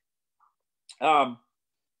 Amen.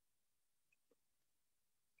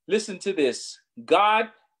 Listen to this. God,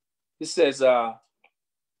 it says,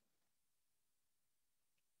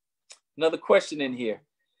 another question in here.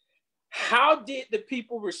 How did the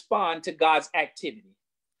people respond to God's activity?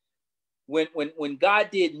 When God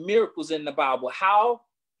did miracles in the Bible, how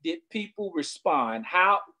did people respond?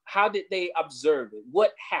 How did they observe it?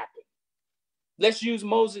 What happened? Let's use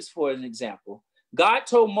Moses for an example. God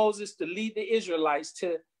told Moses to lead the Israelites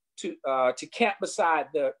to camp beside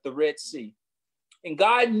the Red Sea. And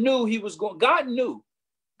God knew he was going, God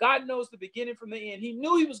knows the beginning from the end. He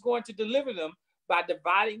knew he was going to deliver them by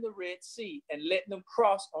dividing the Red Sea and letting them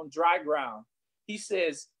cross on dry ground. He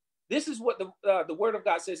says, This is what the word of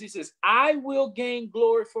God says. He says, I will gain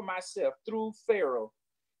glory for myself through Pharaoh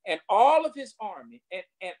and all of his army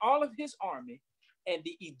and all of his army, and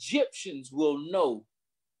the Egyptians will know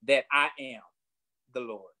that I am the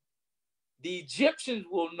Lord. The Egyptians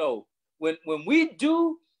will know when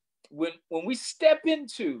we step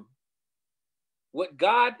into what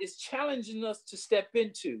God is challenging us to step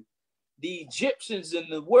into, the Egyptians in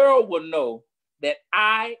the world will know that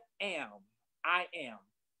I am.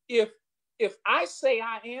 If I say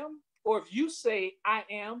I am, or if you say I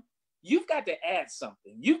am, you've got to add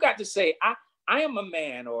something. You've got to say I am a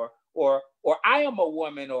man, or I am a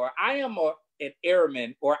woman, or I am an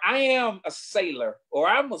airman, or I am a sailor, or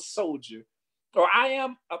I'm a soldier, or I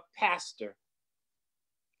am a pastor.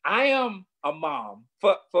 I am a mom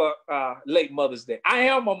for late Mother's Day. I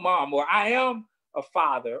am a mom, or I am a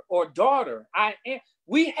father or daughter. I am.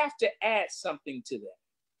 We have to add something to that.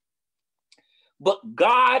 But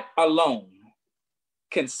God alone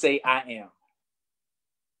can say I am.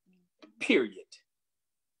 Period.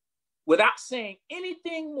 Without saying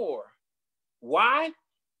anything more. Why?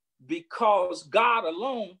 Because God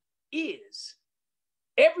alone is.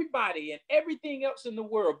 Everybody and everything else in the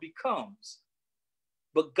world becomes.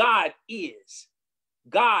 But God is.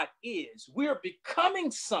 God is. We're becoming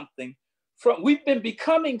something. We've been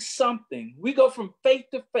becoming something. We go from faith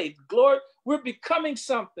to faith. Glory, we're becoming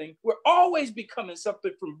something. We're always becoming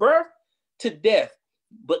something from birth to death.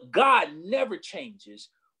 But God never changes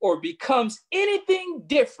or becomes anything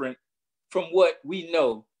different from what we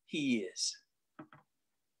know he is.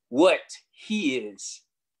 What he is,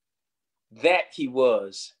 that he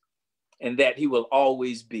was, and that he will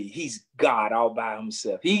always be. He's God all by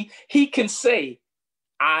himself. He can say,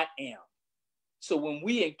 I am. So when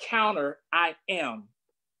we encounter I am,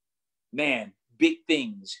 man, big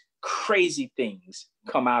things, crazy things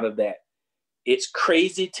come out of that. It's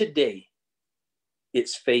crazy today.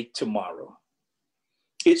 It's faith tomorrow.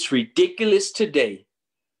 It's ridiculous today,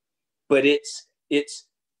 but it's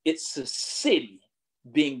a city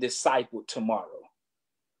being discipled tomorrow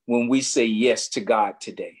when we say yes to God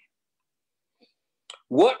today.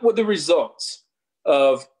 What were the results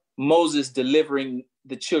of Moses delivering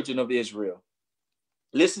the children of Israel?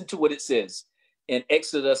 Listen to what it says in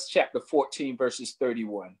Exodus chapter 14, verses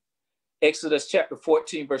 31. Exodus chapter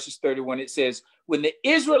 14, verses 31, it says, when the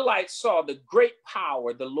Israelites saw the great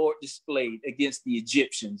power the Lord displayed against the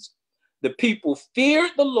Egyptians, the people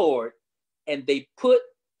feared the Lord and they put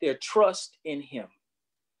their trust in him.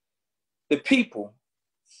 The people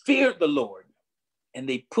feared the Lord and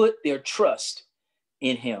they put their trust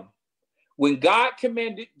in him. When God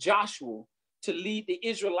commanded Joshua to lead the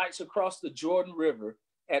Israelites across the Jordan River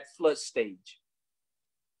at flood stage,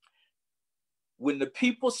 when the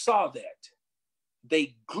people saw that,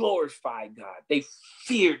 they glorified God. They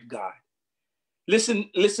feared God. Listen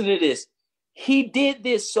to this. He did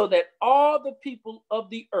this so that all the people of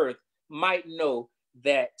the earth might know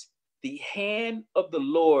that the hand of the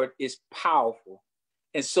Lord is powerful,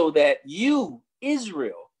 and so that you,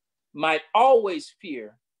 Israel, might always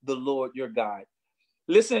fear the Lord your God.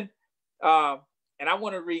 Listen, and I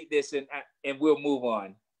want to read this and we'll move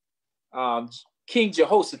on. King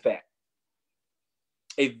Jehoshaphat,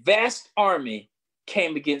 a vast army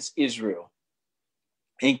came against Israel.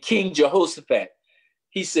 And King Jehoshaphat,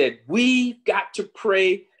 he said, we've got to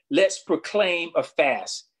pray. Let's proclaim a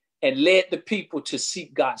fast, and led the people to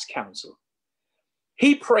seek God's counsel.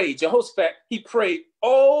 He prayed, Jehoshaphat, he prayed,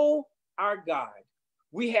 oh, our God,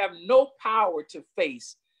 we have no power to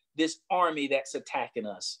face this army that's attacking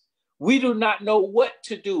us. We do not know what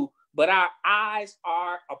to do, but our eyes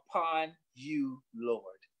are upon you, Lord.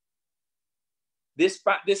 This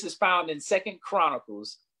is found in 2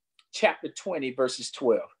 Chronicles chapter 20, verses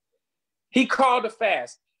 12. He called a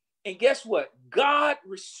fast. And guess what? God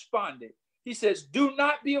responded. He says, do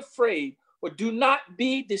not be afraid or do not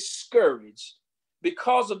be discouraged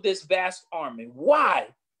because of this vast army. Why?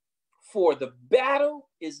 For the battle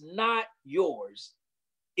is not yours.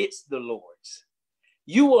 It's the Lord's.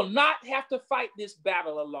 You will not have to fight this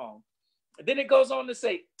battle alone. And then it goes on to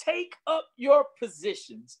say, take up your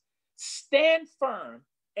positions, stand firm,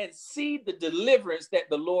 and see the deliverance that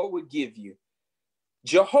the Lord will give you.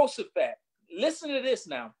 Jehoshaphat, listen to this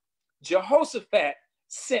now. Jehoshaphat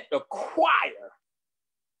sent a choir.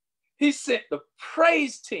 He sent the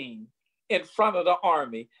praise team in front of the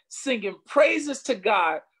army, singing praises to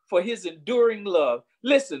God for his enduring love.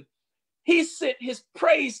 Listen, he sent his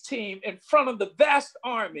praise team in front of the vast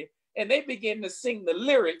army, and they began to sing the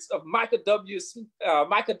lyrics of Micah W.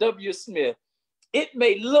 Smith. It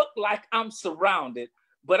may look like I'm surrounded,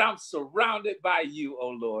 but I'm surrounded by you, oh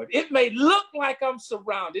Lord. It may look like I'm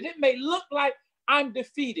surrounded. It may look like I'm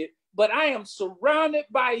defeated, but I am surrounded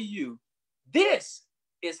by you. This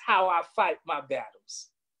is how I fight my battles.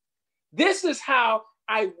 This is how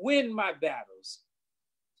I win my battles.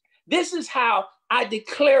 This is how I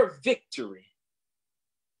declare victory.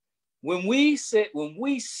 When we seek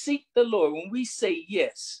the Lord, when we say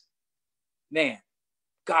yes, man,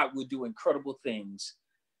 God will do incredible things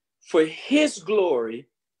for his glory,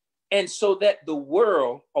 and so that the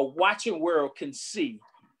world, a watching world, can see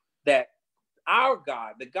that our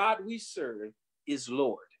God, the God we serve, is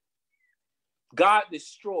Lord. God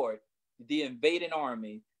destroyed the invading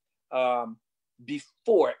army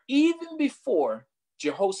even before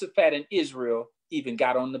Jehoshaphat and Israel even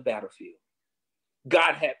got on the battlefield.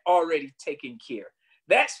 God had already taken care.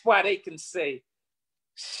 That's why they can say,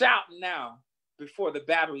 shout now before the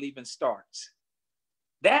battle even starts.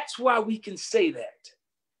 That's why we can say that.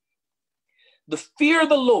 The fear of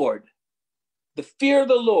the Lord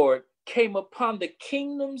came upon the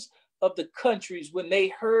kingdoms of the countries when they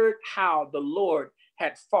heard how the Lord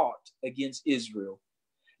had fought against Israel.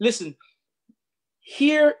 Listen,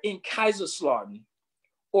 here in Kaiserslautern,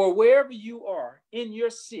 or wherever you are, in your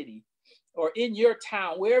city or in your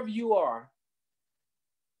town, wherever you are,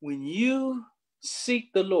 when you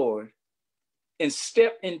seek the Lord and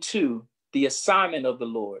step into the assignment of the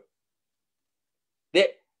Lord,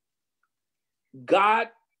 that God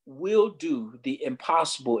will do the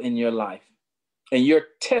impossible in your life. And your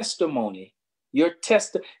testimony,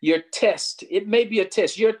 it may be a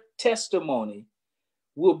test, your testimony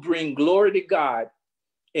will bring glory to God,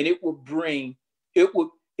 and it would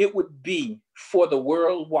be for the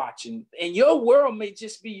world watching. And your world may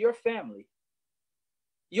just be your family.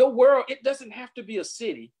 Your world, it doesn't have to be a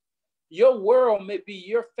city. Your world may be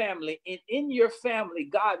your family, and in your family,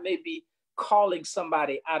 God may be calling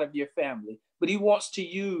somebody out of your family, but he wants to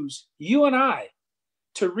use you and I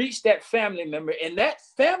to reach that family member. And that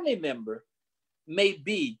family member may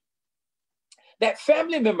be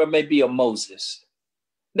a Moses.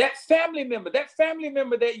 That family member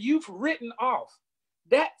that you've written off,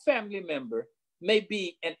 that family member may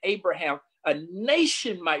be an Abraham. A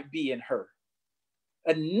nation might be in her.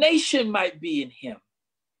 A nation might be in him.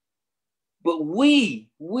 But we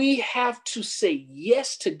have to say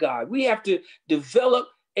yes to God. We have to develop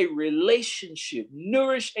a relationship,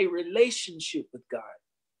 nourish a relationship with God.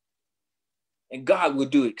 And God will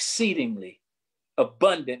do exceedingly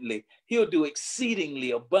abundantly. He'll do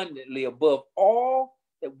exceedingly abundantly above all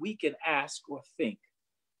that we can ask or think,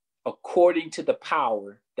 according to the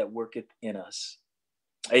power that worketh in us.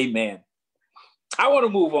 Amen. I want to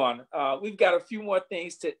move on. We've got a few more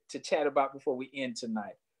things to chat about before we end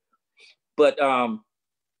tonight. But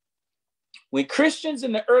when Christians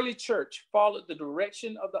in the early church followed the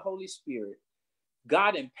direction of the Holy Spirit,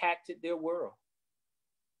 God impacted their world.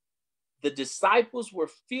 The disciples were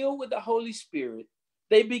filled with the Holy Spirit.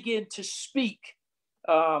 They began to speak,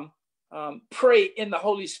 pray in the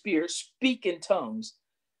Holy Spirit, speak in tongues.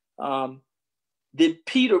 Then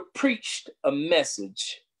Peter preached a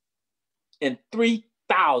message, and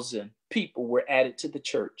 3,000 people were added to the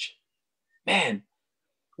church. Man,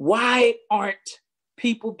 why aren't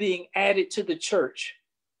people being added to the church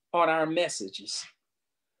on our messages?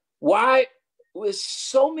 Why, with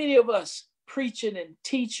so many of us preaching and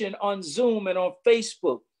teaching on Zoom and on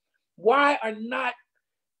Facebook, why are not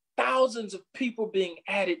thousands of people being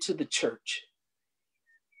added to the church?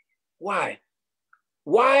 Why?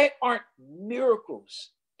 Why aren't miracles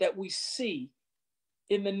that we see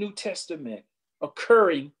in the New Testament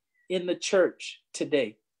occurring in the church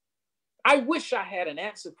today? I wish I had an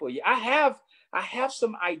answer for you. I have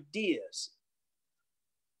some ideas.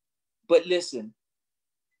 But listen,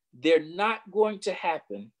 they're not going to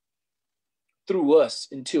happen through us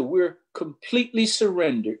until we're completely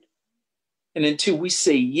surrendered and until we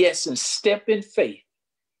say yes and step in faith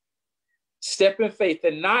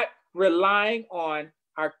and not relying on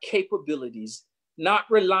our capabilities, not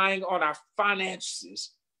relying on our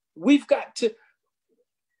finances. We've got to,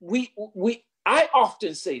 I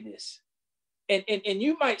often say this, and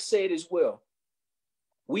you might say it as well.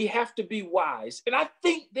 We have to be wise. And I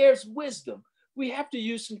think there's wisdom. We have to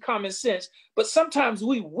use some common sense, but sometimes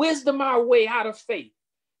we wisdom our way out of faith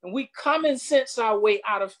and we common sense our way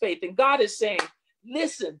out of faith. And God is saying,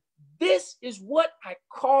 listen, this is what I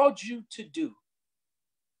called you to do.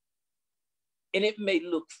 And it may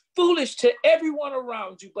look foolish to everyone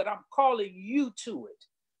around you, but I'm calling you to it.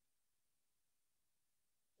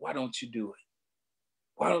 Why don't you do it?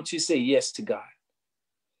 Why don't you say yes to God?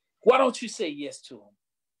 Why don't you say yes to him?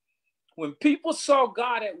 When people saw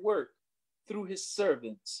God at work, through his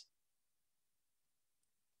servants,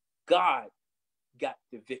 God got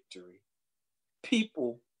the victory.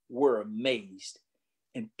 People were amazed,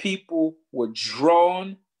 and people were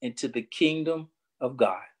drawn into the kingdom of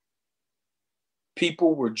God.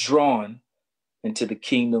 People were drawn into the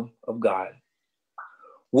kingdom of God.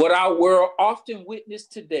 What our world often witness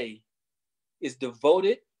today is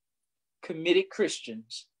devoted, committed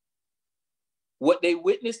Christians. What they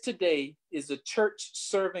witness today is a church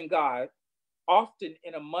serving God, often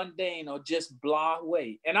in a mundane or just blah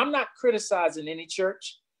way. And I'm not criticizing any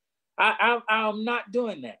church. I'm not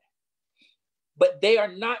doing that. But they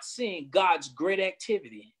are not seeing God's great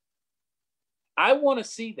activity. I want to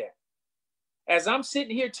see that. As I'm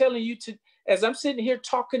sitting here as I'm sitting here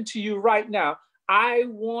talking to you right now, I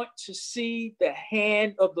want to see the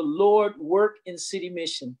hand of the Lord work in City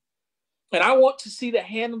Mission. And I want to see the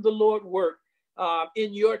hand of the Lord work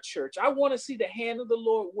in your church. I want to see the hand of the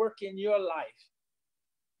Lord work in your life.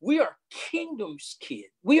 We are kingdom's kids.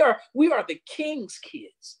 We are the king's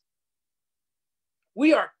kids.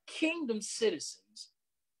 We are kingdom citizens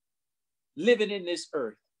living in this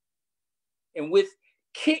earth. And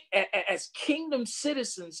as kingdom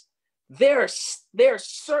citizens, there are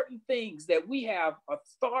certain things that we have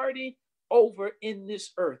authority over in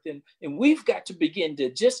this earth. And we've got to begin to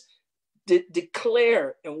just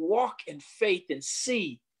declare and walk in faith and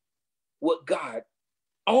see what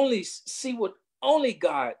only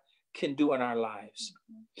God can do in our lives.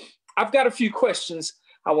 I've got a few questions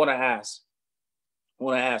I want to ask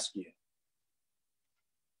you.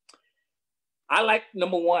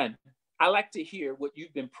 Number one, I like to hear what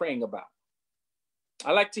you've been praying about.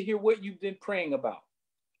 I like to hear what you've been praying about.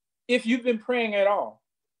 If you've been praying at all,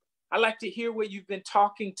 I like to hear what you've been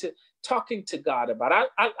talking to God about.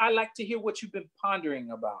 I like to hear what you've been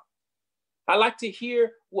pondering about. I like to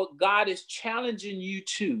hear what God is challenging you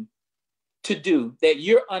to do that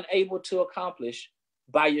you're unable to accomplish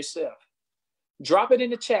by yourself. Drop it in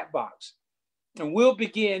the chat box, and we'll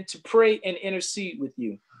begin to pray and intercede with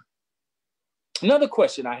you. Another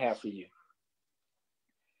question I have for you.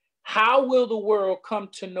 How will the world come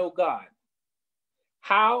to know God?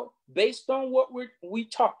 How, based on what we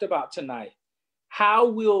talked about tonight, how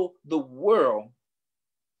will the world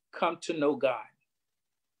come to know God?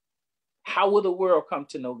 How will the world come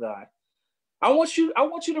to know God? I want you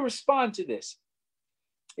to respond to this.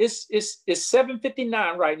 It's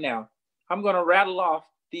 7:59 right now. I'm going to rattle off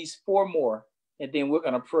these 4 more, and then we're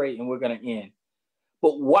going to pray and we're going to end.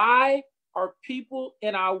 But why are people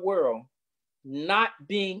in our world not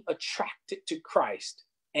being attracted to Christ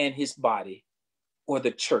and his body or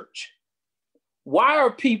the church? Why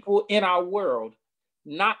are people in our world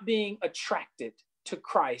not being attracted to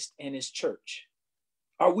Christ and his church?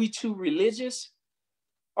 Are we too religious?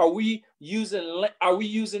 Are we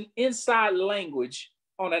using inside language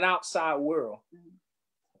on an outside world?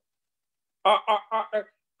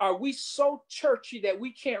 Are we so churchy that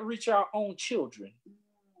we can't reach our own children?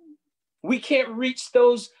 We can't reach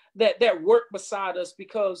those that work beside us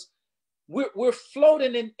because we're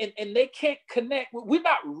floating and they can't connect. We're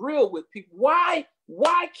not real with people. Why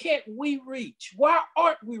can't we reach? Why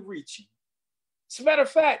aren't we reaching? As a matter of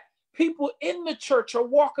fact, people in the church are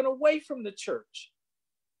walking away from the church.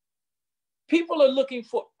 People are looking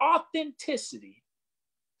for authenticity.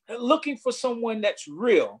 They're looking for someone that's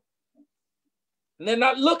real. And they're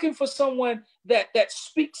not looking for someone that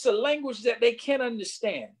speaks a language that they can't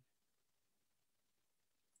understand.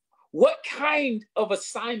 What kind of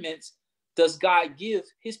assignments does God give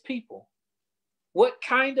his people? What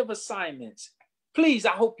kind of assignments? Please,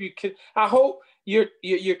 I hope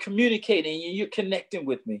you're communicating and you're connecting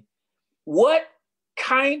with me. What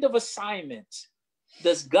kind of assignments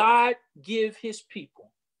does God give his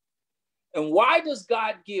people? And why does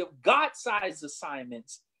God give God-sized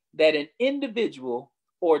assignments that an individual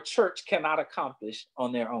or church cannot accomplish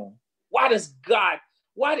on their own? Why did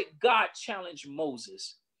God challenge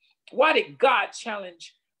Moses? Why did God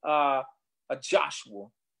challenge Joshua?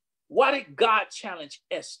 Why did God challenge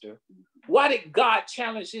Esther? Why did God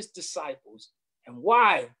challenge his disciples? And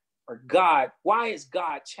why is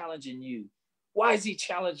God challenging you? Why is he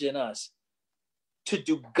challenging us to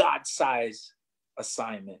do God-sized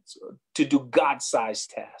assignments or to do God-sized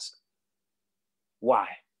tasks? Why?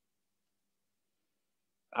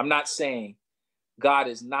 I'm not saying God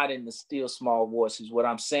is not in the still small voices. What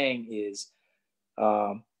I'm saying is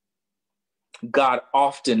God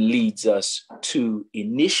often leads us to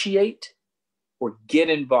initiate or get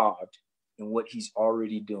involved in what he's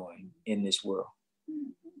already doing in this world.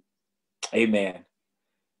 Amen.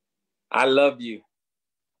 I love you.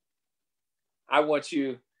 I want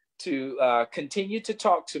you continue to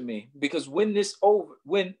talk to me, because when this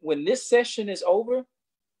session is over,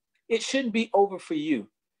 it shouldn't be over for you,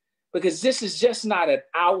 because this is just not an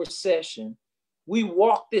hour session. We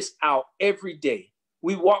walk this out every day.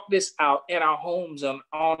 We walk this out in our homes and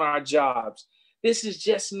on our jobs. This is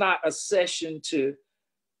just not a session to,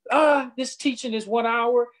 this teaching is 1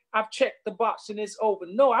 hour. I've checked the box and it's over.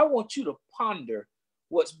 No, I want you to ponder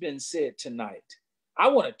what's been said tonight. I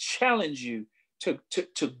want to challenge you to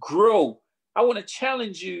grow. I want to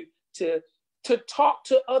challenge you to talk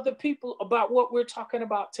to other people about what we're talking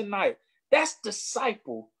about tonight. That's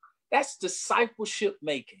discipleship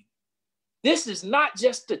making. This is not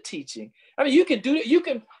just the teaching. I mean, you can do it.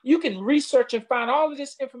 You can research and find all of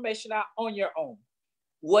this information out on your own.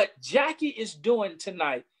 What Jackie is doing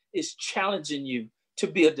tonight is challenging you to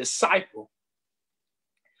be a disciple,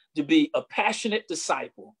 to be a passionate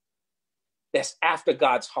disciple that's after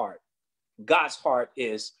God's heart. God's heart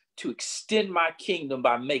is to extend my kingdom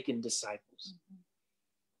by making disciples.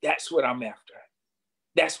 That's what I'm after.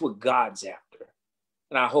 That's what God's after.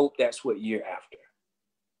 And I hope that's what you're after.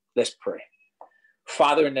 Let's pray.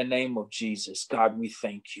 Father, in the name of Jesus, God, we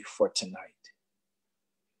thank you for tonight.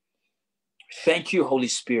 Thank you, Holy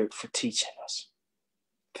Spirit, for teaching us.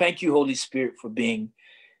 Thank you, Holy Spirit, for being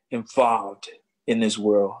involved in this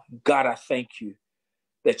world. God, I thank you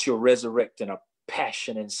that you're resurrecting a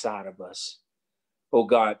passion inside of us. Oh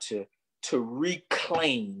God, to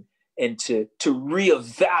reclaim and to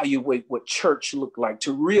reevaluate what church looked like,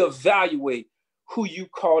 to reevaluate who you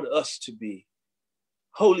called us to be.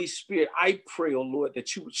 Holy Spirit, I pray, oh Lord,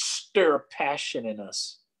 that you would stir a passion in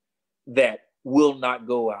us that will not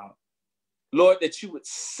go out. Lord, that you would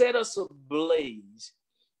set us ablaze,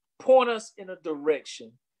 point us in a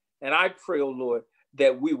direction. And I pray, oh Lord,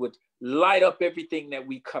 that we would light up everything that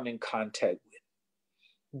we come in contact with.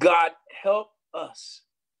 God, help us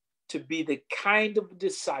to be the kind of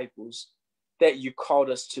disciples that you called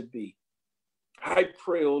us to be. I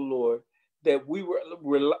pray, oh Lord, that we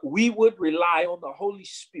would rely on the Holy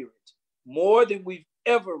Spirit more than we've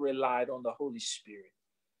ever relied on the Holy Spirit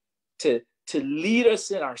to lead us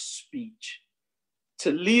in our speech,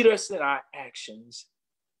 to lead us in our actions,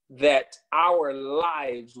 that our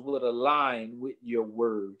lives would align with your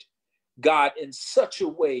word, God, in such a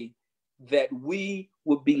way that we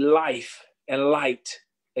would be life and light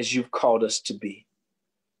as you've called us to be.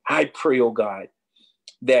 I pray, oh God,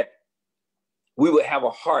 that we would have a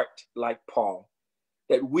heart like Paul,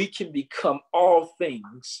 that we can become all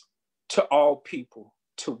things to all people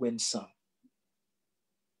to win some.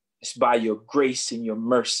 It's by your grace and your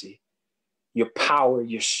mercy, your power,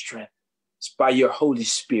 your strength. It's by your Holy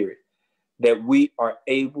Spirit that we are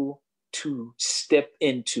able to step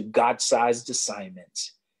into God-sized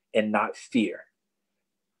assignments and not fear,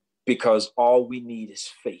 because all we need is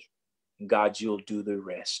faith. And God, you'll do the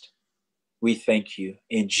rest. We thank you.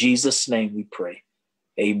 In Jesus' name we pray.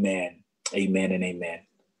 Amen. Amen and amen.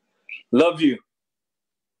 Love you.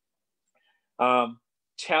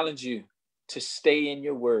 Challenge you to stay in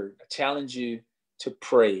your word. I challenge you to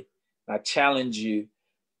pray. I challenge you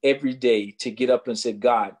every day to get up and say,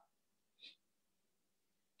 God,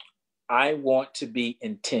 I want to be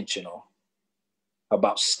intentional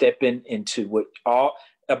about stepping into all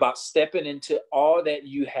that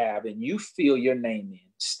you have and you feel your name in.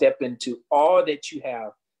 Step into all that you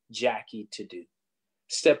have Jackie to do.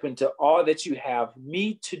 Step into all that you have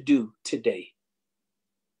me to do today.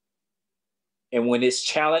 And when it's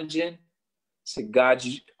challenging, say, God,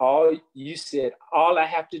 you said all I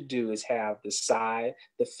have to do is have the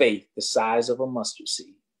faith, the size of a mustard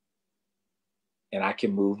seed, and I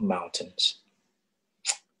can move mountains.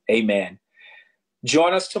 Amen.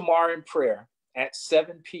 Join us tomorrow in prayer at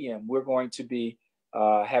 7 p.m. We're going to be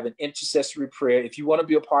having intercessory prayer. If you want to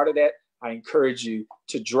be a part of that, I encourage you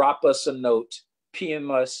to drop us a note,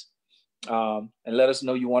 PM us, and let us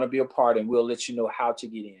know you want to be a part, and we'll let you know how to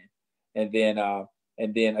get in. And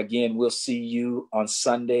then again, we'll see you on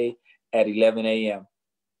Sunday at 11 a.m.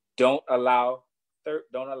 Don't allow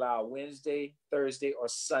Wednesday, Thursday, or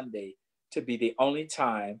Sunday to be the only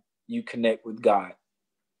time you connect with God.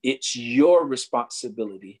 It's your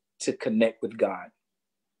responsibility to connect with God.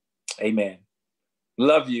 Amen.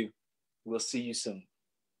 Love you. We'll see you soon.